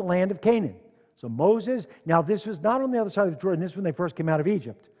spy out the land of Canaan. So Moses, now this was not on the other side of the Jordan. This was when they first came out of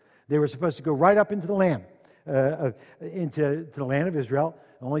Egypt. They were supposed to go right up into the land, into the land of Israel.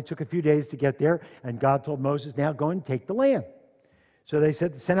 It only took a few days to get there, and God told Moses, now go and take the land. So they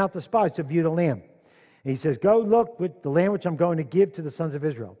said, send out the spies to view the land. And he says, go look with the land which I'm going to give to the sons of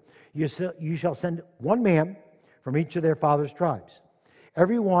Israel. You shall send one man from each of their fathers' tribes.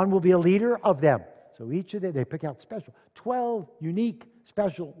 Every one will be a leader of them. So each of them, they pick out special, 12 unique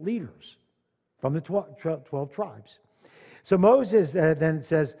special leaders from the 12 tribes. So Moses, then it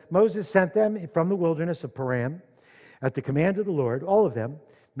says, Moses sent them from the wilderness of Paran at the command of the Lord, all of them,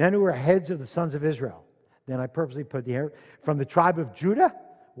 men who were heads of the sons of Israel. Then I purposely put here, from the tribe of Judah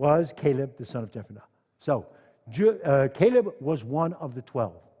was Caleb, the son of Jephunneh. So Caleb was one of the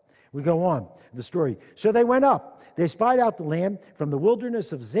 12. We go on the story. So they went up. They spied out the land from the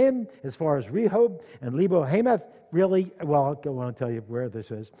wilderness of Zin as far as Rehob and Lebo Hamath. Really, well, I'll go on and tell you where this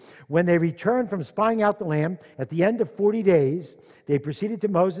is. When they returned from spying out the land, at the end of 40 days, they proceeded to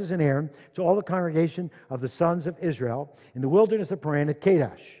Moses and Aaron, to all the congregation of the sons of Israel, in the wilderness of Paran at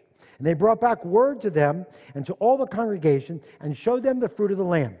Kadesh. And they brought back word to them and to all the congregation and showed them the fruit of the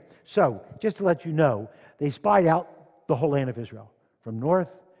land. So, just to let you know, they spied out the whole land of Israel, from north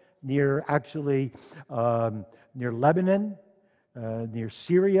near Lebanon, near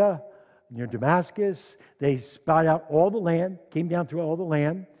Syria, near Damascus. They spied out all the land, came down through all the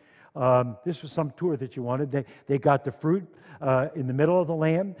land. This was some tour that you wanted. They got the fruit in the middle of the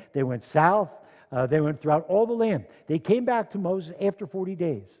land. They went south. They went throughout all the land. They came back to Moses after 40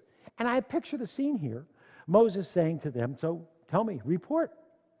 days. And I picture the scene here. Moses saying to them, so tell me, report.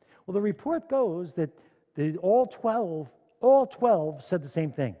 Well, the report goes that all 12 said the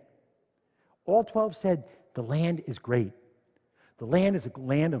same thing. All 12 said, the land is great. The land is a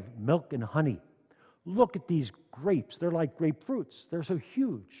land of milk and honey. Look at these grapes. They're like grapefruits. They're so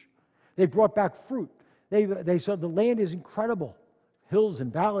huge. They brought back fruit. They said the land is incredible. Hills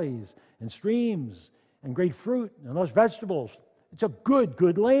and valleys and streams and great fruit and those vegetables. It's a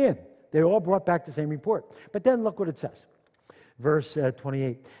good land. They all brought back the same report. But then look what it says. Verse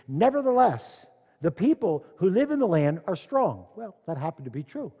 28. Nevertheless, the people who live in the land are strong. Well, that happened to be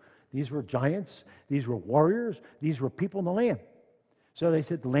true. These were giants. These were warriors. These were people in the land. So they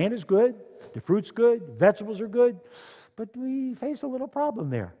said the land is good. The fruit's good. Vegetables are good. But we face a little problem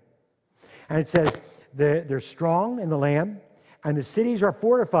there. And it says they're strong in the land. And the cities are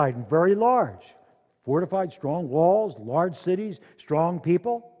fortified and very large. Fortified, strong walls, large cities, strong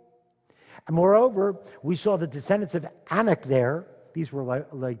people. And moreover, we saw the descendants of Anak there. These were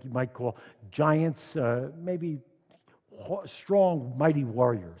like you might call giants, maybe strong, mighty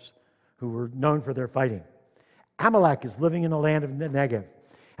warriors who were known for their fighting. Amalek is living in the land of the Negev.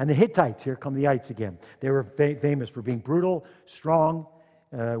 And the Hittites, here come the ites again. They were famous for being brutal, strong,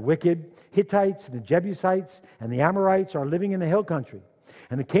 wicked. Hittites, and the Jebusites, and the Amorites are living in the hill country.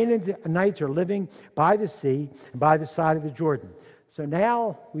 And the Canaanites are living by the sea and by the side of the Jordan. So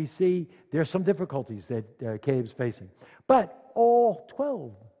now we see there's some difficulties that Caleb's facing. But all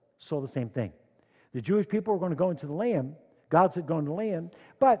 12 saw the same thing. The Jewish people were going to go into the land. God said go into the land.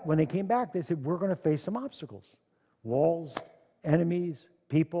 But when they came back, they said, we're going to face some obstacles. Walls, enemies,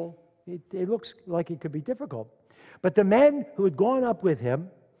 people. It looks like it could be difficult. But the men who had gone up with him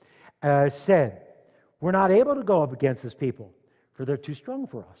said, we're not able to go up against this people, for they're too strong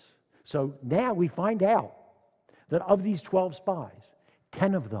for us. So now we find out that of these 12 spies,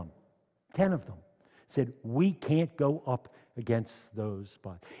 10 of them said, we can't go up against those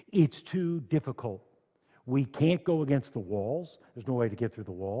spies. It's too difficult. We can't go against the walls. There's no way to get through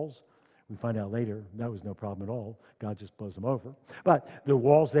the walls. We find out later that was no problem at all. God just blows them over. But the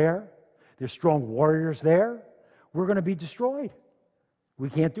walls there, there's strong warriors there. We're going to be destroyed. We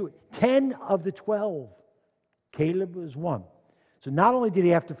can't do it. 10 of the 12. Caleb was one. So not only did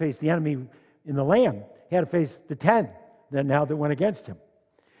he have to face the enemy in the land, he had to face the 10 that went against him.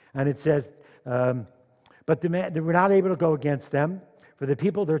 And it says, but they were not able to go against them, for the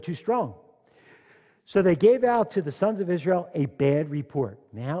people, they're too strong. So they gave out to the sons of Israel a bad report.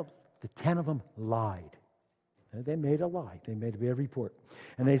 Now, the 10 of them lied. They made a lie. They made a bad report.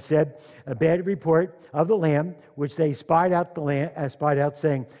 And they said a bad report of the land, which they spied out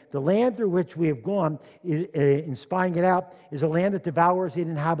saying, the land through which we have gone, in spying it out, is a land that devours its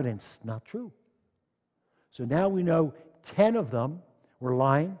inhabitants. Not true. So now we know 10 of them were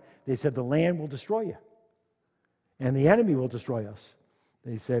lying. They said the land will destroy you. And the enemy will destroy us.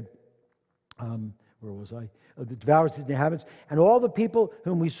 They said, where was I? The devours its inhabitants. And all the people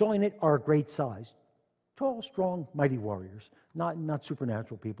whom we saw in it are great size. Tall, strong, mighty warriors. Not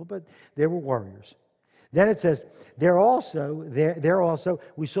supernatural people, but they were warriors. Then it says, there also,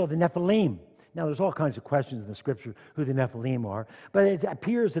 we saw the Nephilim. Now, there's all kinds of questions in the Scripture who the Nephilim are, but it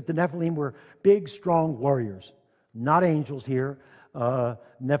appears that the Nephilim were big, strong warriors. Not angels here.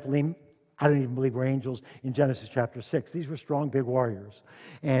 Nephilim, I don't even believe were angels in Genesis chapter 6. These were strong, big warriors.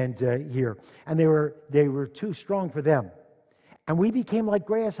 And here. And they were too strong for them. And we became like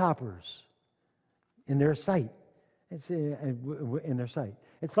grasshoppers in their sight. In their sight.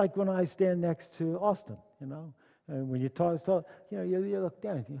 It's like when I stand next to Austin, and when you talk, you look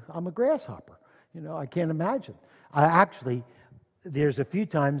down. I'm a grasshopper. I can't imagine. There's a few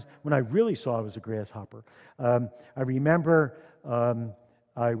times when I really saw I was a grasshopper. I remember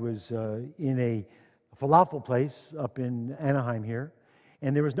I was in a falafel place up in Anaheim here,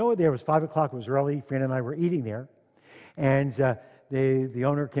 and there was no one there. It was 5 o'clock. It was early. Fran and I were eating there, and the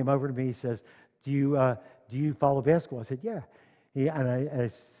owner came over to me. He says, "Do you follow basketball?" I said, "Yeah." I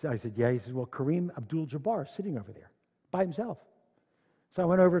said, "Yeah." He said, "Well, Kareem Abdul-Jabbar is sitting over there by himself." So I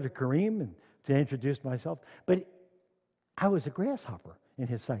went over to Kareem to introduce myself, but I was a grasshopper in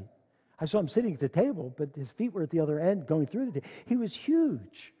his sight. I saw him sitting at the table, but his feet were at the other end going through the table. He was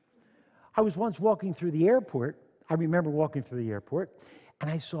huge. I was once walking through the airport. I remember walking through the airport, and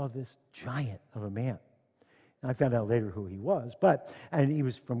I saw this giant of a man. I found out later who he was, and he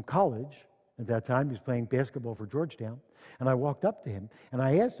was from college at that time. He was playing basketball for Georgetown. And I walked up to him, and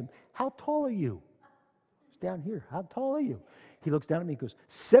I asked him, how tall are you? He's down here. How tall are you? He looks down at me and goes,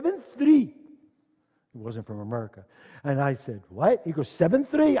 7'3". He wasn't from America. And I said, what? He goes,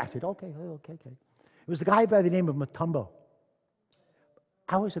 7'3". I said, okay. It was a guy by the name of Matumbo.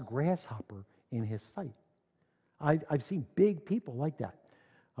 I was a grasshopper in his sight. I've seen big people like that.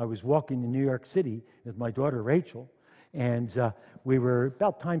 I was walking in New York City with my daughter Rachel, and we were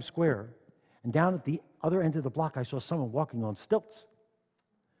about Times Square, and down at the other end of the block I saw someone walking on stilts.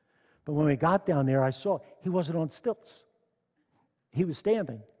 But when we got down there, I saw he wasn't on stilts. He was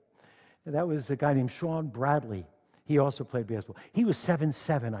standing. And that was a guy named Sean Bradley. He also played basketball. He was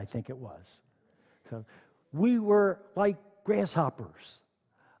 7'7", I think it was. So we were like grasshoppers.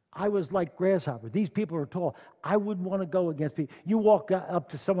 I was like grasshopper. These people are tall. I wouldn't want to go against people. You walk up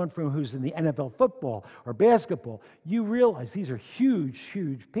to someone who's in the NFL football or basketball, you realize these are huge,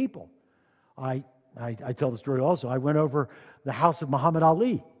 huge people. I tell the story also. I went over the house of Muhammad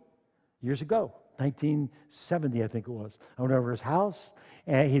Ali years ago, 1970, I think it was. I went over his house,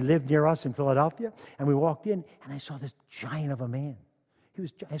 and he lived near us in Philadelphia, and we walked in, and I saw this giant of a man.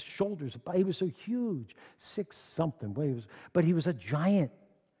 His shoulders, he was so huge, 6-something, but he was a giant.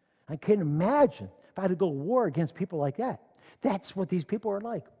 I can't imagine if I had to go to war against people like that. That's what these people are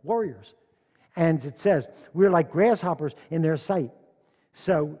like, warriors. And it says, we're like grasshoppers in their sight.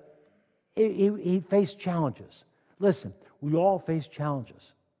 So he faced challenges. Listen, we all face challenges.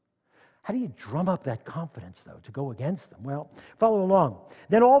 How do you drum up that confidence, though, to go against them? Well, follow along.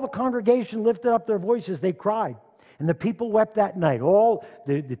 Then all the congregation lifted up their voices. They cried. And the people wept that night. All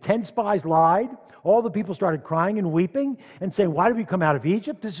the 10 spies lied. All the people started crying and weeping and saying, why did we come out of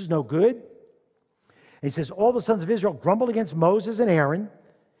Egypt? This is no good. And he says, all the sons of Israel grumbled against Moses and Aaron.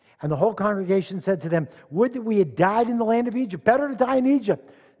 And the whole congregation said to them, would that we had died in the land of Egypt. Better to die in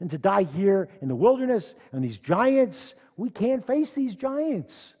Egypt than to die here in the wilderness. And these giants, we can't face these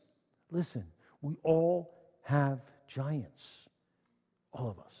giants. Listen, we all have giants. All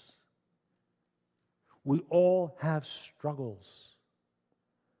of us. We all have struggles.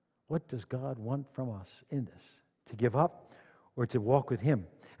 What does God want from us in this? To give up or to walk with Him?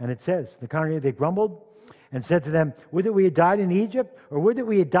 And it says, the congregation, they grumbled and said to them, would that we had died in Egypt, or would that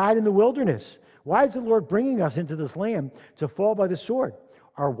we had died in the wilderness? Why is the Lord bringing us into this land to fall by the sword?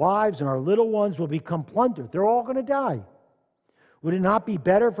 Our wives and our little ones will become plundered. They're all going to die. Would it not be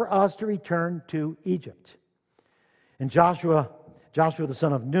better for us to return to Egypt? And Joshua the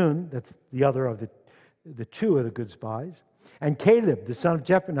son of Nun, that's the other of the two of the good spies, and Caleb, the son of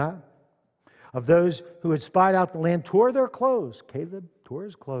Jephunneh, of those who had spied out the land, tore their clothes. Caleb tore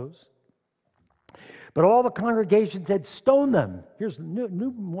his clothes. But all the congregation said, stone them. Here's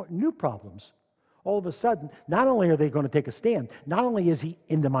new problems. All of a sudden, not only are they going to take a stand, not only is he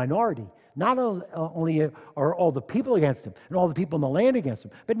in the minority, not only are all the people against him and all the people in the land against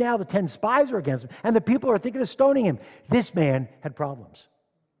him, but now the 10 spies are against him, and the people are thinking of stoning him. This man had problems.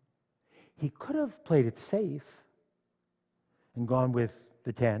 He could have played it safe and gone with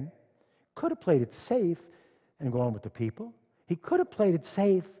the 10. Could have played it safe and gone with the people. He could have played it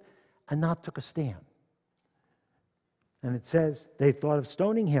safe and not took a stand. And it says they thought of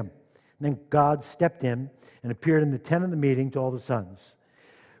stoning him. And then God stepped in and appeared in the tent of the meeting to all the sons.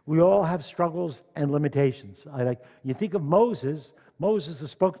 We all have struggles and limitations. You think of Moses. Moses, the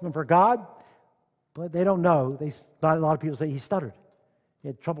spokesman for God, but they don't know. A lot of people say he stuttered. He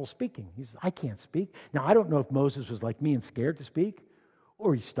had trouble speaking. He says, I can't speak. Now, I don't know if Moses was like me and scared to speak,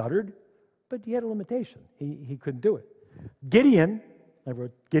 or he stuttered, but he had a limitation. He couldn't do it. Gideon, I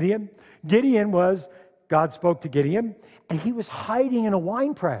wrote Gideon. Gideon was, God spoke to Gideon, and he was hiding in a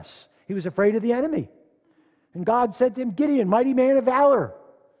wine press. He was afraid of the enemy. And God said to him, Gideon, mighty man of valor.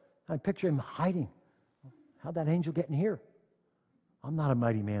 I picture him hiding. How'd that angel get in here? I'm not a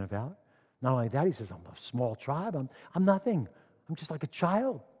mighty man of valor. Not only that, he says, I'm a small tribe. I'm nothing. I'm just like a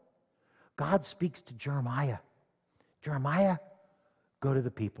child. God speaks to Jeremiah. Jeremiah, go to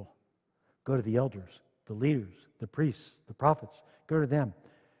the people. Go to the elders, the leaders, the priests, the prophets. Go to them.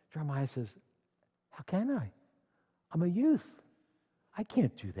 Jeremiah says, how can I? I'm a youth. I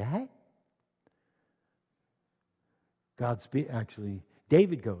can't do that.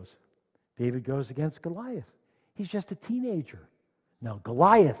 David goes. David goes against Goliath. He's just a teenager. Now,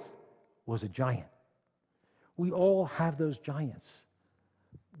 Goliath was a giant. We all have those giants.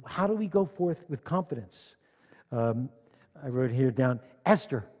 How do we go forth with confidence? I wrote here down,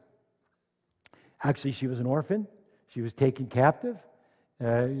 Esther. Actually, she was an orphan. She was taken captive.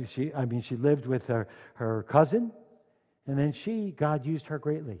 She lived with her cousin. And then God used her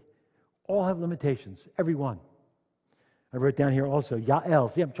greatly. All have limitations, every one. I wrote down here also,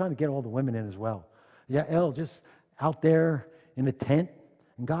 Yael. See, I'm trying to get all the women in as well. Yael, just out there in the tent,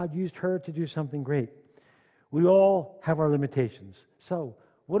 and God used her to do something great. We all have our limitations. So,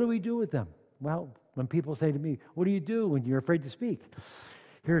 what do we do with them? Well, when people say to me, what do you do when you're afraid to speak?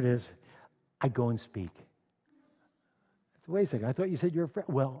 Here it is. I go and speak. Wait a second, I thought you said you're afraid.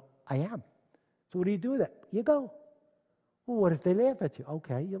 Well, I am. So what do you do with it? You go. Well, what if they laugh at you?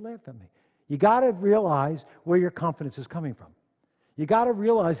 Okay, you laugh at me. You got to realize where your confidence is coming from. You got to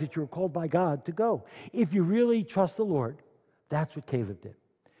realize that you're called by God to go. If you really trust the Lord, that's what Caleb did.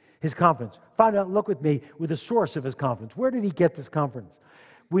 His confidence. Find out, look with me, with the source of his confidence. Where did he get this confidence?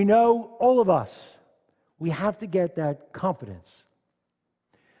 We know, all of us, we have to get that confidence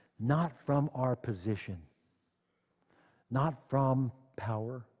not from our position, not from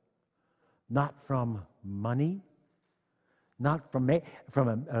power, not from money, not from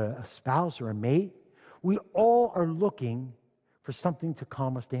a spouse or a mate. We all are looking for something to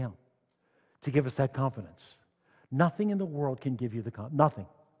calm us down, to give us that confidence. Nothing in the world can give you the confidence. Nothing.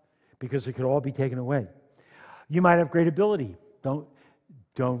 Because it could all be taken away. You might have great ability. Don't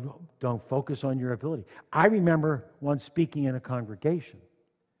focus on your ability. I remember once speaking in a congregation,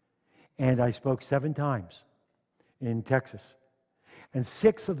 and I spoke 7 times in Texas. And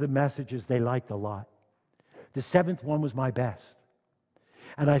 6 of the messages they liked a lot. The 7th one was my best.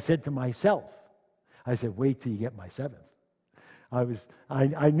 And I said to myself, I said, wait till you get my 7th.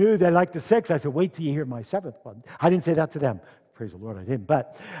 I knew they liked the 6th. I said, wait till you hear my 7th one. I didn't say that to them. Praise the Lord, I didn't.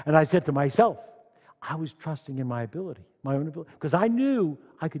 And I said to myself, I was trusting in my ability, my own ability, because I knew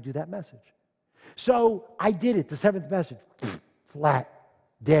I could do that message. So I did it, the 7th message. Flat,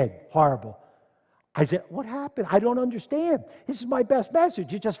 dead, horrible. I said, what happened? I don't understand. This is my best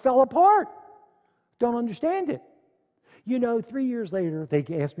message. It just fell apart. Don't understand it. 3 years later, they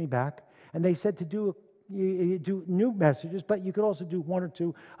asked me back, and they said to do new messages, but you could also do 1 or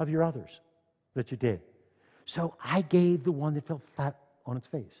 2 of your others that you did. So I gave the one that fell flat on its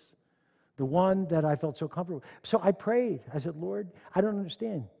face, the one that I felt so comfortable. So I prayed. I said, Lord, I don't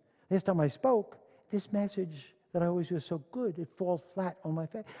understand. This time I spoke, this message that I always do is so good, it falls flat on my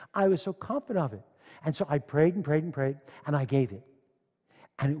face. I was so confident of it. And so I prayed and prayed and prayed, and I gave it.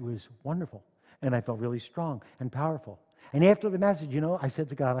 And it was wonderful. And I felt really strong and powerful. And after the message, I said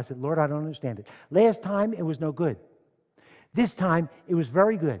to God, I said, Lord, I don't understand it. Last time, it was no good. This time, it was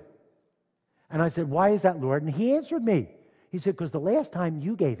very good. And I said, why is that, Lord? And he answered me. He said, because the last time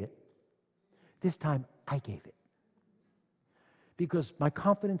you gave it, this time I gave it. Because my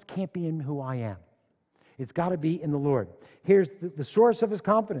confidence can't be in who I am. It's got to be in the Lord. Here's the source of his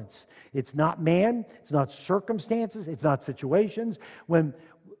confidence. It's not man. It's not circumstances. It's not situations. When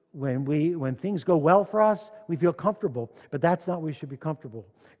things go well for us, we feel comfortable. But that's not where we should be comfortable.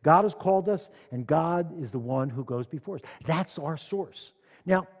 God has called us, and God is the one who goes before us. That's our source.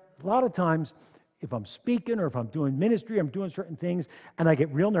 Now, a lot of times, if I'm speaking or if I'm doing ministry, I'm doing certain things, and I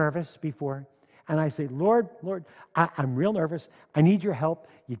get real nervous before, and I say, Lord, I'm real nervous. I need your help.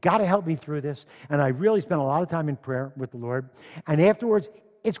 You got to help me through this. And I really spend a lot of time in prayer with the Lord. And afterwards,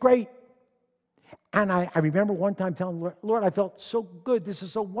 it's great. And I remember one time telling the Lord, I felt so good. This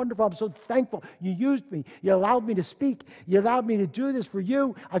is so wonderful. I'm so thankful. You used me. You allowed me to speak. You allowed me to do this for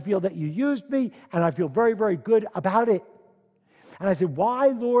you. I feel that you used me, and I feel very, very good about it. And I said, why,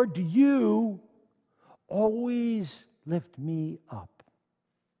 Lord, do you always lift me up?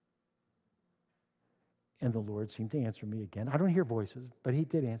 And the Lord seemed to answer me again. I don't hear voices, but he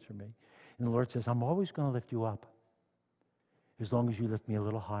did answer me. And the Lord says, I'm always going to lift you up as long as you lift me a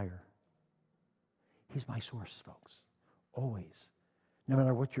little higher. He's my source, folks. Always. No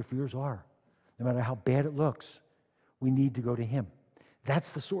matter what your fears are, no matter how bad it looks, we need to go to him. That's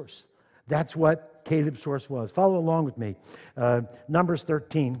the source. That's what Caleb's source was. Follow along with me. Numbers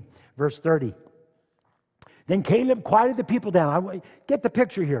 13, verse 30. Then Caleb quieted the people down. Get the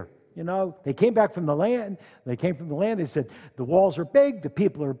picture here. They came back from the land. They said, the walls are big. The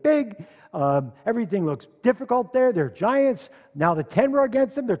people are big. Everything looks difficult there. They're giants. Now the 10 were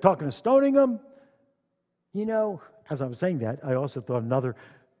against them. They're talking of stoning them. As I was saying that, I also thought another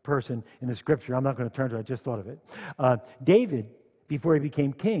person in the scripture. I'm not going to turn to it. I just thought of it. David, before he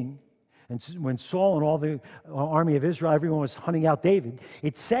became king, and when Saul and all the army of Israel, everyone was hunting out David,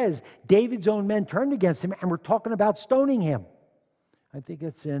 it says David's own men turned against him and were talking about stoning him. I think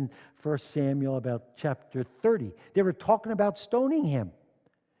it's in 1 Samuel about chapter 30. They were talking about stoning him.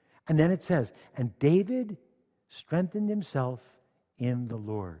 And then it says, and David strengthened himself in the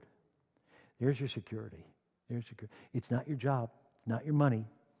Lord. There's your security. It's not your job, not your money,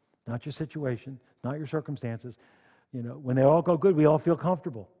 not your situation, not your circumstances. When they all go good, we all feel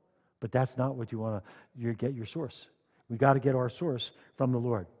comfortable. But that's not what you want to get your source. We got to get our source from the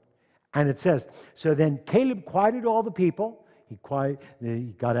Lord. And it says, so then Caleb quieted all the people. He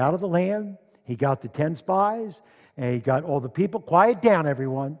got out of the land. He got the 10 spies. And he got all the people. Quiet down,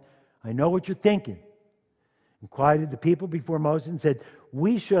 everyone. I know what you're thinking. And quieted the people before Moses and said,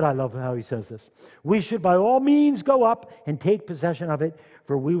 we should, I love how he says this, we should by all means go up and take possession of it,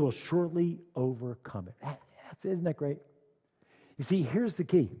 for we will surely overcome it. Isn't that great? You see, here's the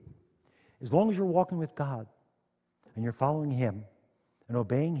key. As long as you're walking with God and you're following Him and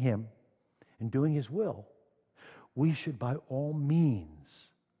obeying Him and doing His will, we should by all means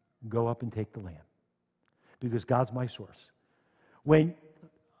go up and take the land. Because God's my source. When,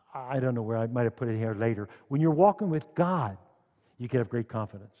 I don't know where, I might have put it here later, when you're walking with God, you can have great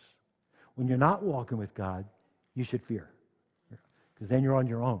confidence. When you're not walking with God, you should fear. Because then you're on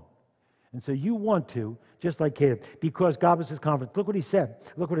your own. And so you want to, just like Caleb, because God was his confidence. Look what he said.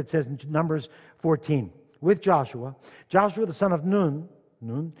 Look what it says in Numbers 14. With Joshua the son of Nun,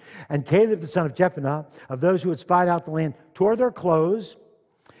 and Caleb the son of Jephunneh, of those who had spied out the land, tore their clothes,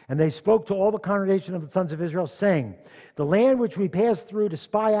 and they spoke to all the congregation of the sons of Israel, saying, the land which we passed through to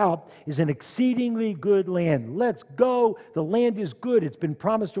spy out is an exceedingly good land. Let's go. The land is good. It's been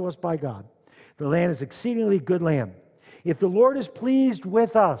promised to us by God. The land is exceedingly good land. If the Lord is pleased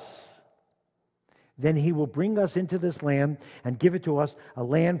with us, then He will bring us into this land and give it to us, a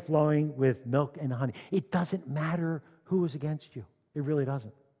land flowing with milk and honey. It doesn't matter who is against you. It really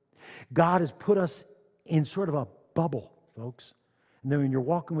doesn't. God has put us in sort of a bubble, folks. And then when you're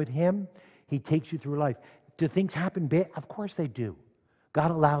walking with Him, He takes you through life. Do things happen bad? Of course they do. God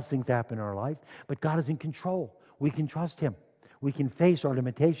allows things to happen in our life, but God is in control. We can trust Him. We can face our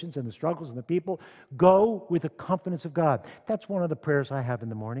limitations and the struggles and the people. Go with the confidence of God. That's one of the prayers I have in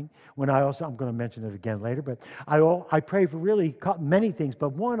the morning. I'm going to mention it again later, but I pray for really many things,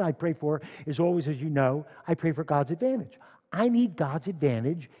 but one I pray for is always, as you know, I pray for God's advantage. I need God's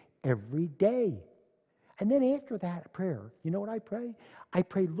advantage every day. And then after that prayer, you know what I pray? I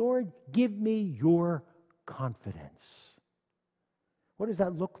pray, Lord, give me your confidence. What does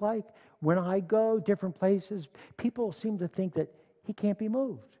that look like? When I go different places, people seem to think that he can't be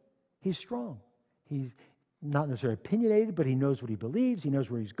moved. He's strong. He's not necessarily opinionated, but he knows what he believes. He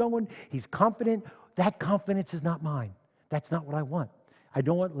knows where he's going. He's confident. That confidence is not mine. That's not what I want. I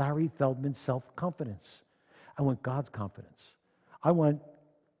don't want Larry Feldman's self-confidence. I want God's confidence. I want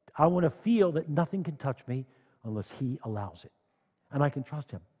to feel that nothing can touch me unless He allows it. And I can trust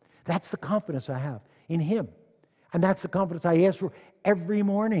Him. That's the confidence I have in Him. And that's the confidence I ask for every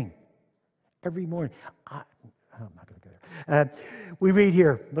morning. Every morning. I'm not going to go there. We read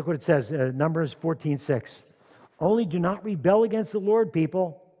here, look what it says, Numbers 14:6. Only do not rebel against the Lord,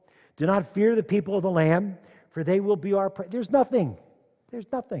 people. Do not fear the people of the land, for they will be our prey. There's nothing. There's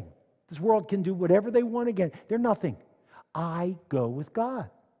nothing. This world can do whatever they want again. They're nothing. I go with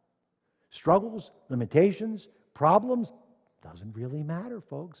God. Struggles, limitations, problems, doesn't really matter,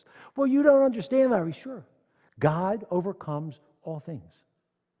 folks. Well, you don't understand, Larry. Sure. God overcomes all things.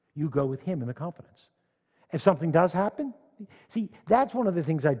 You go with Him in the confidence. If something does happen, see, that's one of the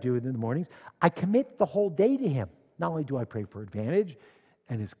things I do in the mornings. I commit the whole day to Him. Not only do I pray for advantage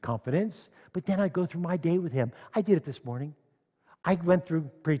and His confidence, but then I go through my day with Him. I did it this morning. I went through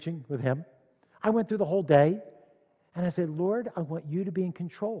preaching with Him. I went through the whole day, and I said, Lord, I want You to be in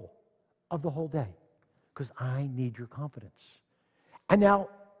control of the whole day because I need Your confidence. And now,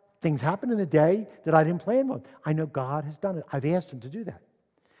 things happen in the day that I didn't plan on. I know God has done it. I've asked Him to do that.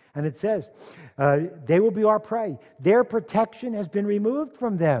 And it says, they will be our prey. Their protection has been removed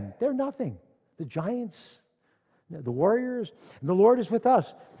from them. They're nothing. The giants, the warriors, and the Lord is with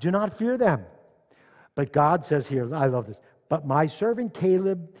us. Do not fear them. But God says here, I love this, but my servant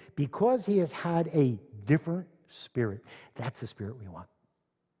Caleb, because he has had a different spirit. That's the spirit we want.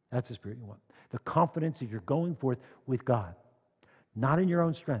 That's the spirit you want. The confidence that you're going forth with God. Not in your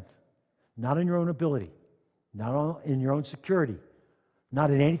own strength. Not in your own ability. Not in your own security. Not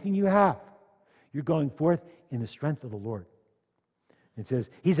in anything you have. You're going forth in the strength of the Lord. It says,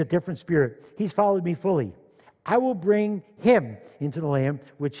 He's a different spirit. He's followed me fully. I will bring him into the land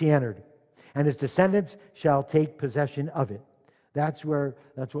which he entered, and his descendants shall take possession of it. That's what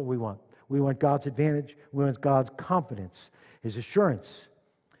we want. We want God's advantage. We want God's confidence, His assurance,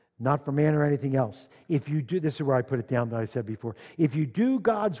 not for man or anything else. If you do, this is where I put it down that I said before. If you do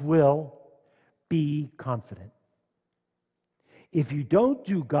God's will, be confident. If you don't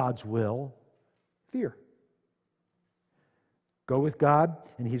do God's will, fear. Go with God,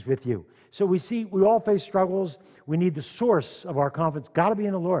 and He's with you. So we all face struggles. We need the source of our confidence. Got to be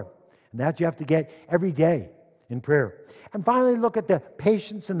in the Lord. And that you have to get every day in prayer. And finally, look at the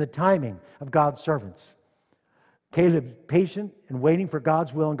patience and the timing of God's servants. Caleb patient and waiting for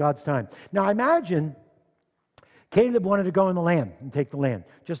God's will and God's time. Now I imagine Caleb wanted to go in the land and take the land,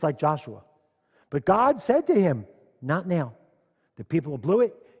 just like Joshua. But God said to him, not now. The people blew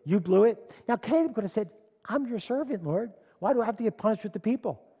it, you blew it. Now Caleb could have said, I'm your servant, Lord. Why do I have to get punished with the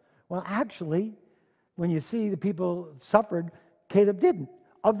people? Well, actually, when you see the people suffered, Caleb didn't.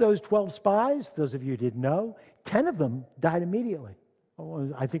 Of those 12 spies, those of you who didn't know, 10 of them died immediately.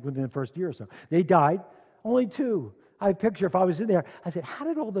 I think within the first year or so. They died. Only 2. I picture if I was in there, I said, how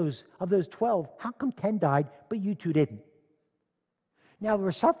did all those, of those 12, how come 10 died, but you 2 didn't? Now they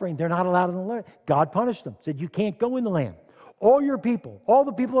were suffering. They're not allowed in the land. God punished them. Said, you can't go in the land. All your people, all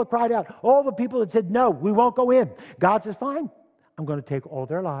the people that cried out, all the people that said, no, we won't go in. God says, fine. I'm going to take all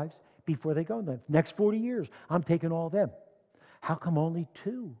their lives before they go in the next 40 years. I'm taking all of them. How come only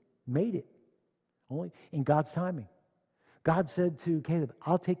 2 made it? Only in God's timing. God said to Caleb,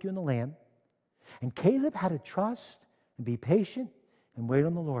 I'll take you in the land. And Caleb had to trust and be patient and wait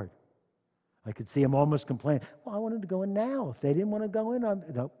on the Lord. I could see him almost complain, well, I wanted to go in now. If they didn't want to go in,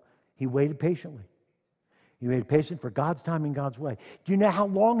 no. He waited patiently. He waited patient for God's time and God's way. Do you know how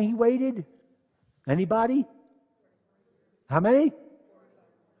long he waited? Anybody? How many?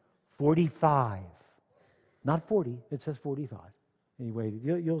 45. Not 40. It says 45. And he waited.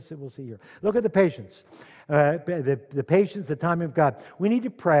 You'll see. We'll see here. Look at the patience. The patience, the timing of God. We need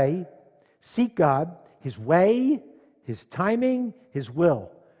to pray, seek God, His way, His timing, His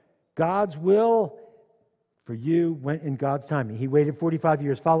will. God's will for you went in God's timing. He waited 45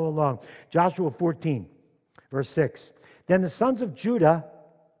 years. Follow along. Joshua 14, verse 6. Then the sons of Judah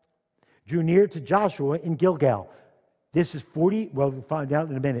drew near to Joshua in Gilgal. This is we'll find out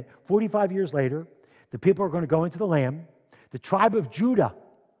in a minute. 45 years later, the people are going to go into the land. The tribe of Judah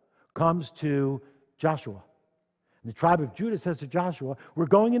comes to Joshua. And the tribe of Judah says to Joshua, we're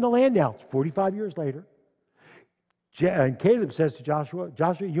going in the land now. It's 45 years later. And Caleb says to Joshua,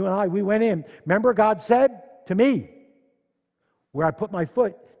 Joshua, you and I, we went in. Remember God said to me, where I put my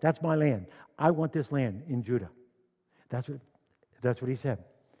foot, that's my land. I want this land in Judah. That's what he said.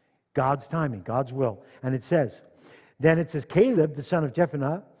 God's timing, God's will. And it says, Caleb, the son of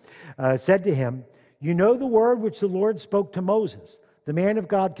Jephunneh, said to him, you know the word which the Lord spoke to Moses, the man of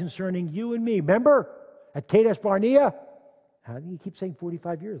God, concerning you and me. Remember at Kadesh Barnea? How do you keep saying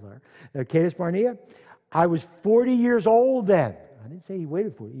 45 years, Larry? At Kadesh Barnea? I was 40 years old then. I didn't say he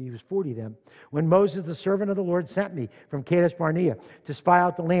waited 40. He was 40 then. When Moses, the servant of the Lord, sent me from Kadesh Barnea to spy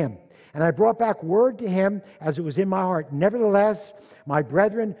out the land. And I brought back word to him as it was in my heart. Nevertheless, my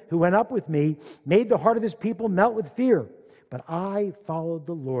brethren who went up with me made the heart of this people melt with fear. But I followed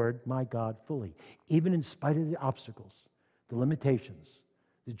the Lord my God fully, even in spite of the obstacles, the limitations,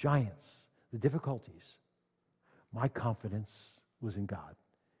 the giants, the difficulties. My confidence was in God.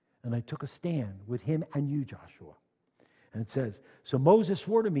 And I took a stand with him and you, Joshua. And it says, so Moses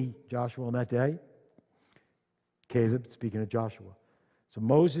swore to me, Joshua, on that day. Caleb, speaking of Joshua. So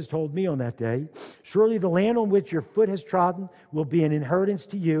Moses told me on that day, surely the land on which your foot has trodden will be an inheritance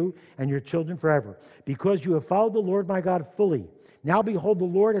to you and your children forever, because you have followed the Lord my God fully. Now behold, the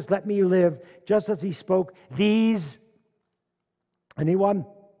Lord has let me live, just as he spoke these, anyone?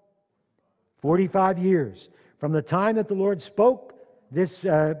 45 years. From the time that the Lord spoke this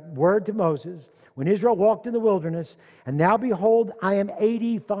word to Moses, when Israel walked in the wilderness, and now behold, I am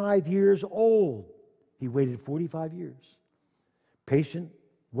 85 years old. He waited 45 years. Patient,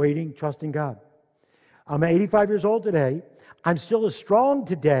 waiting, trusting God. I'm 85 years old today. I'm still as strong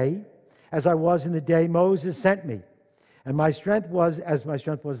today as I was in the day Moses sent me. And my strength was as my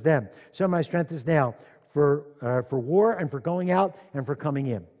strength was then. So my strength is now for war and for going out and for coming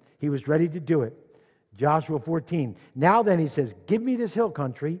in. He was ready to do it. Joshua 14. Now then, he says, give me this hill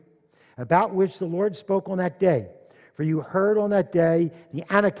country about which the Lord spoke on that day. For you heard on that day the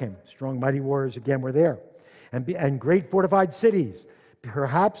Anakim, strong mighty warriors again were there, and great fortified cities.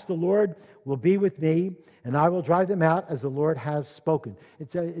 Perhaps the Lord will be with me, and I will drive them out as the Lord has spoken.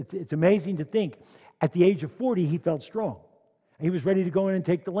 It's amazing to think, at the age of 40, he felt strong. He was ready to go in and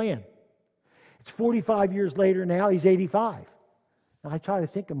take the land. It's 45 years later now, he's 85. Now, I try to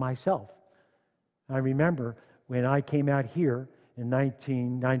think of myself. I remember when I came out here in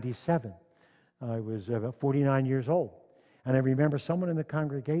 1997. I was about 49 years old. And I remember someone in the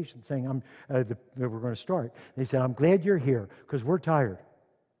congregation saying, we're going to start. They said, I'm glad you're here because we're tired.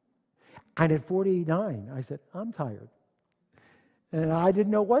 And at 49, I said, I'm tired. And I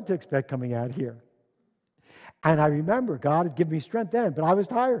didn't know what to expect coming out here. And I remember God had given me strength then, but I was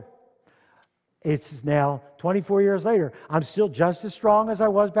tired. It's now 24 years later. I'm still just as strong as I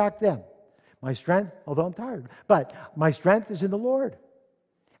was back then. My strength, although I'm tired, but my strength is in the Lord.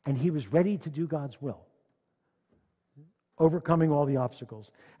 And he was ready to do God's will. overcoming all the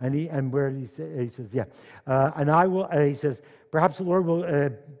obstacles. And where he says, yeah. And I will, he says, perhaps the Lord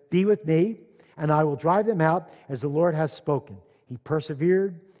will be with me, and I will drive them out as the Lord has spoken. He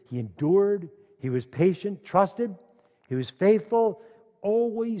persevered, he endured, he was patient, trusted, he was faithful,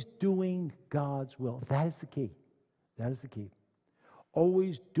 always doing God's will. That is the key. That is the key.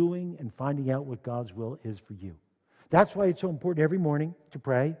 Always doing and finding out what God's will is for you. That's why it's so important every morning to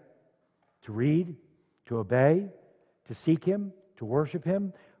pray, to read, to obey, to seek Him, to worship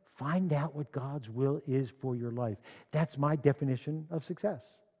Him. Find out what God's will is for your life. That's my definition of success.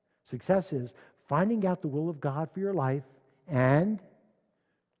 Success is finding out the will of God for your life and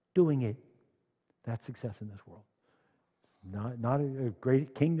doing it. That's success in this world. Not a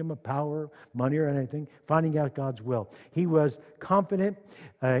great kingdom of power, money, or anything. Finding out God's will. He was confident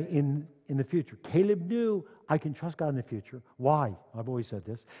in the future. Caleb knew, I can trust God in the future. Why? I've always said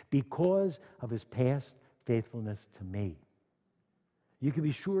this. Because of his past faithfulness to me. You can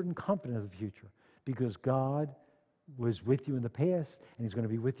be sure and confident of the future because God was with you in the past and He's going to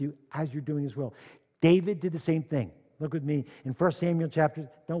be with you as you're doing His will. David did the same thing. Look with me in 1 Samuel chapter.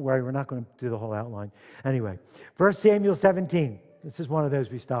 Don't worry, we're not going to do the whole outline. Anyway, 1 Samuel 17. This is one of those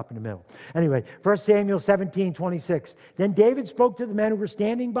we stop in the middle. Anyway, 1 Samuel 17:26. Then David spoke to the men who were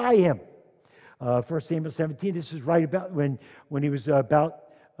standing by him. 1 Samuel 17, this is right about when he was about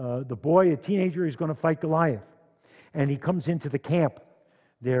the boy, a teenager, who's going to fight Goliath. And he comes into the camp.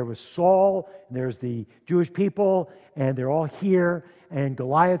 There was Saul, and there's the Jewish people, and they're all here, and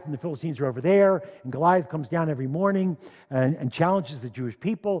Goliath and the Philistines are over there, and Goliath comes down every morning and challenges the Jewish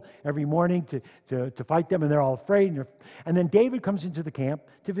people every morning to fight them, and they're all afraid. And then David comes into the camp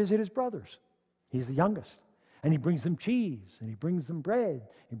to visit his brothers. He's the youngest. And he brings them cheese, and he brings them bread,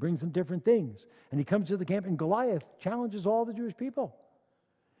 he brings them different things. And he comes to the camp, and Goliath challenges all the Jewish people.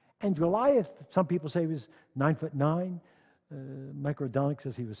 And Goliath, some people say he was 9'9". Michael O'Donnell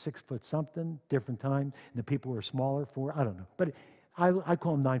says he was 6 foot something, different time. And the people were smaller, I don't know. But I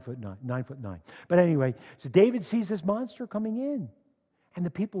call him 9'9". But anyway, so David sees this monster coming in. And the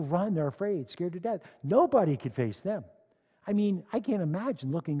people run, they're afraid, scared to death. Nobody could face them. I mean, I can't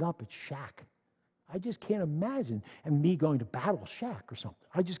imagine looking up at Shaq. I just can't imagine. And me going to battle Shaq or something.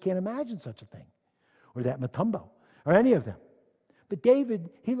 I just can't imagine such a thing. Or that Matumbo, or any of them. But David,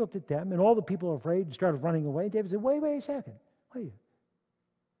 he looked at them, and all the people were afraid and started running away. David said, wait a second. Wait.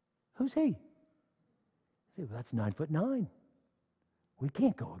 Who's he? He said, well, that's 9'9". We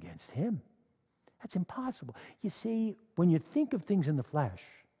can't go against him. That's impossible. You see, when you think of things in the flesh,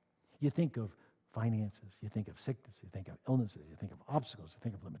 you think of finances, you think of sickness, you think of illnesses, you think of obstacles, you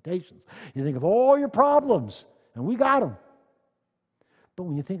think of limitations, you think of all your problems, and we got them. But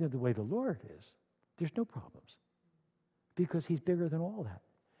when you think of the way the Lord is, there's no problems. Because He's bigger than all that.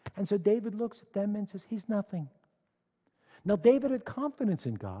 And so David looks at them and says, He's nothing. Now, David had confidence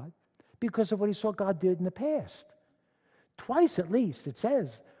in God because of what he saw God did in the past. Twice at least, it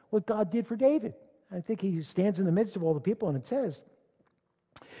says what God did for David. I think he stands in the midst of all the people, and it says,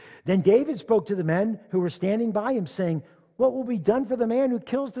 then David spoke to the men who were standing by him, saying, what will be done for the man who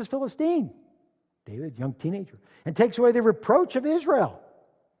kills this Philistine? David, young teenager, and takes away the reproach of Israel.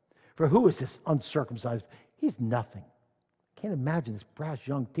 For who is this uncircumcised? He's nothing. Can't imagine this brash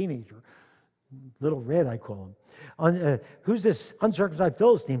young teenager, little red I call him. Who's this uncircumcised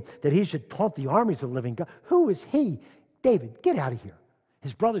Philistine that he should taunt the armies of the living God? Who is he? David, get out of here.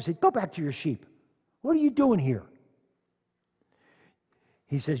 His brother said, go back to your sheep. What are you doing here?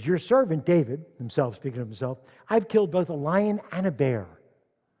 He says, your servant David, himself speaking of himself, I've killed both a lion and a bear.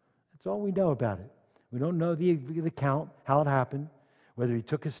 That's all we know about it. We don't know the count, how it happened, whether he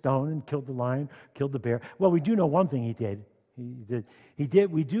took a stone and killed the lion, killed the bear. Well, we do know one thing he did.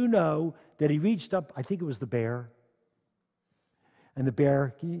 We do know that he reached up, I think it was the bear. And the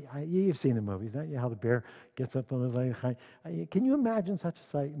bear, you've seen the movies, don't you? How the bear gets up on his leg. Can you imagine such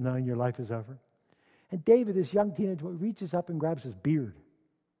a sight knowing your life is over? And David, this young teenager, reaches up and grabs his beard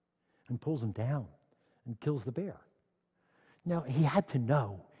and pulls him down and kills the bear. Now, he had to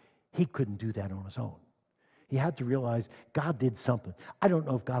know he couldn't do that on his own. He had to realize God did something. I don't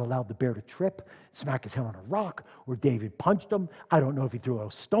know if God allowed the bear to trip, smack his head on a rock, or David punched him. I don't know if he threw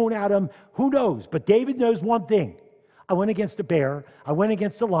a stone at him. Who knows? But David knows one thing. I went against a bear. I went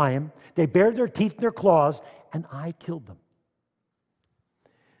against a lion. They bared their teeth and their claws, and I killed them.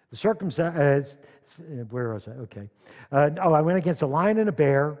 The circumcised, where was I? Okay. I went against a lion and a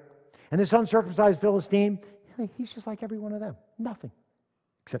bear, and this uncircumcised Philistine, he's just like every one of them. Nothing.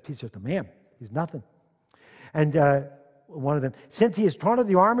 Except he's just a man. He's nothing. And one of them, since he has taunted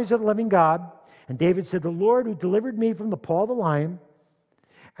the armies of the living God, and David said, the Lord who delivered me from the paw of the lion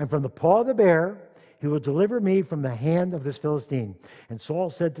and from the paw of the bear, he will deliver me from the hand of this Philistine. And Saul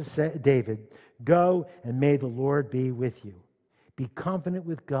said to David, go, and may the Lord be with you. Be confident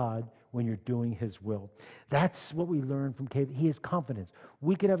with God when you're doing his will. That's what we learn from Caleb. He has confidence.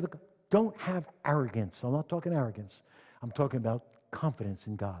 We could have don't have arrogance. I'm not talking arrogance. I'm talking about confidence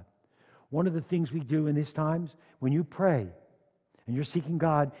in God. One of the things we do in these times, when you pray and you're seeking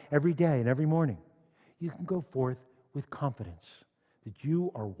God every day and every morning, you can go forth with confidence that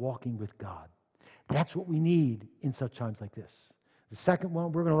you are walking with God. That's what we need in such times like this. The second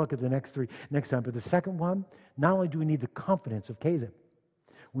one, we're going to look at the next three next time, but the second one, not only do we need the confidence of Caleb,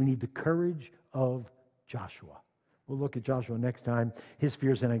 we need the courage of Joshua. We'll look at Joshua next time, his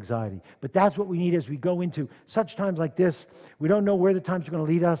fears and anxiety. But that's what we need as we go into such times like this. We don't know where the times are going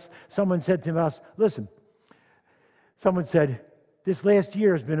to lead us. Someone said to us, listen, someone said, this last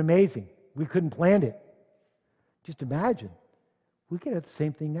year has been amazing. We couldn't plan it. Just imagine, we could have the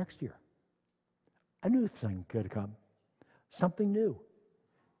same thing next year. A new thing could come. Something new.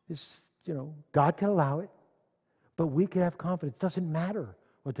 God can allow it, but we can have confidence. It doesn't matter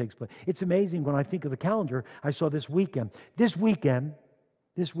what takes place. It's amazing when I think of the calendar I saw this weekend. This weekend,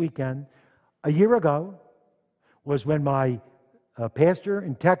 a year ago, was when my pastor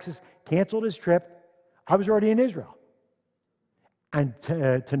in Texas canceled his trip. I was already in Israel. And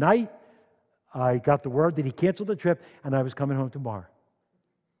tonight, I got the word that he canceled the trip, and I was coming home tomorrow.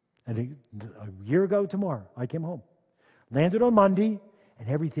 And a year ago tomorrow, I came home. Landed on Monday, and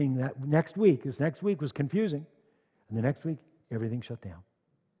everything this next week was confusing. And the next week, everything shut down.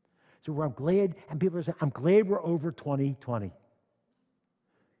 So I'm glad, and people are saying, I'm glad we're over 2020.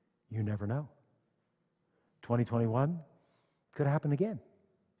 You never know. 2021 could happen again.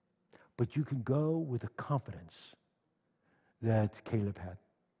 But you can go with the confidence that Caleb had.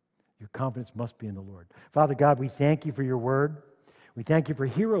 Your confidence must be in the Lord. Father God, we thank you for your word. We thank you for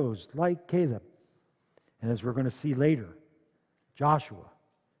heroes like Caleb. And as we're going to see later, Joshua,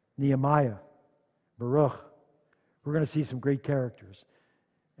 Nehemiah, Baruch. We're going to see some great characters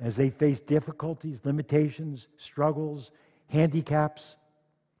as they face difficulties, limitations, struggles, handicaps.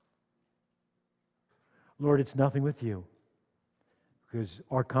 Lord, it's nothing with you, because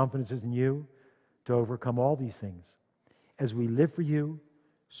our confidence is in you to overcome all these things. As we live for you,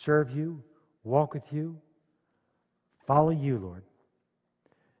 serve you, walk with you, follow you, Lord.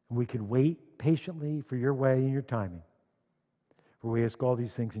 And we can wait patiently for your way and your timing. For we ask all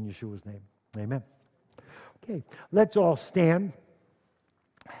these things in Yeshua's name. Amen. Okay, let's all stand.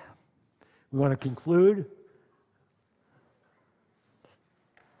 We want to conclude.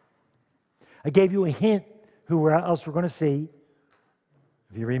 I gave you a hint who else we're going to see.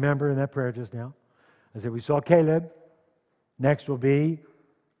 If you remember in that prayer just now, I said we saw Caleb. Next will be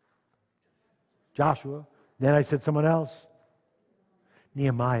Joshua. Then I said someone else,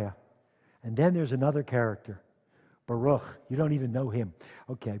 Nehemiah. And then there's another character, Baruch. You don't even know him.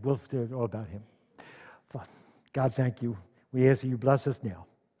 Okay, we'll do all about him. God, thank you. We ask you bless us now.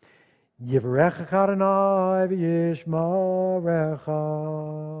 Yivarecha Adonai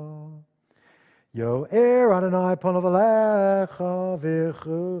v'yishmarecha. Yo'er Adonai panav alecha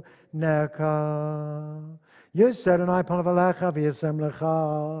v'chuneka. Yised Adonai panav alecha v'yasem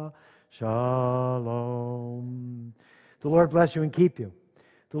lecha. Shalom. The Lord bless you and keep you.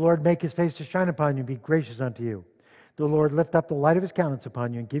 The Lord make his face to shine upon you and be gracious unto you. The Lord lift up the light of his countenance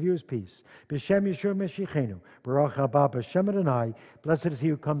upon you and give you his peace. B'Shem Yeshua Meshichenu, Baruch haba b'Shem Adonai. Blessed is he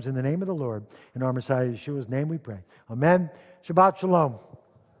who comes in the name of the Lord. In our Messiah Yeshua's name we pray. Amen. Shabbat Shalom.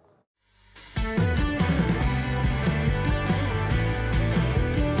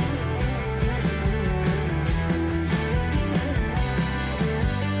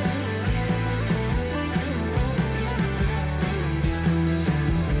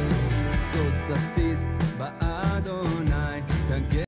 So sasis ba'adon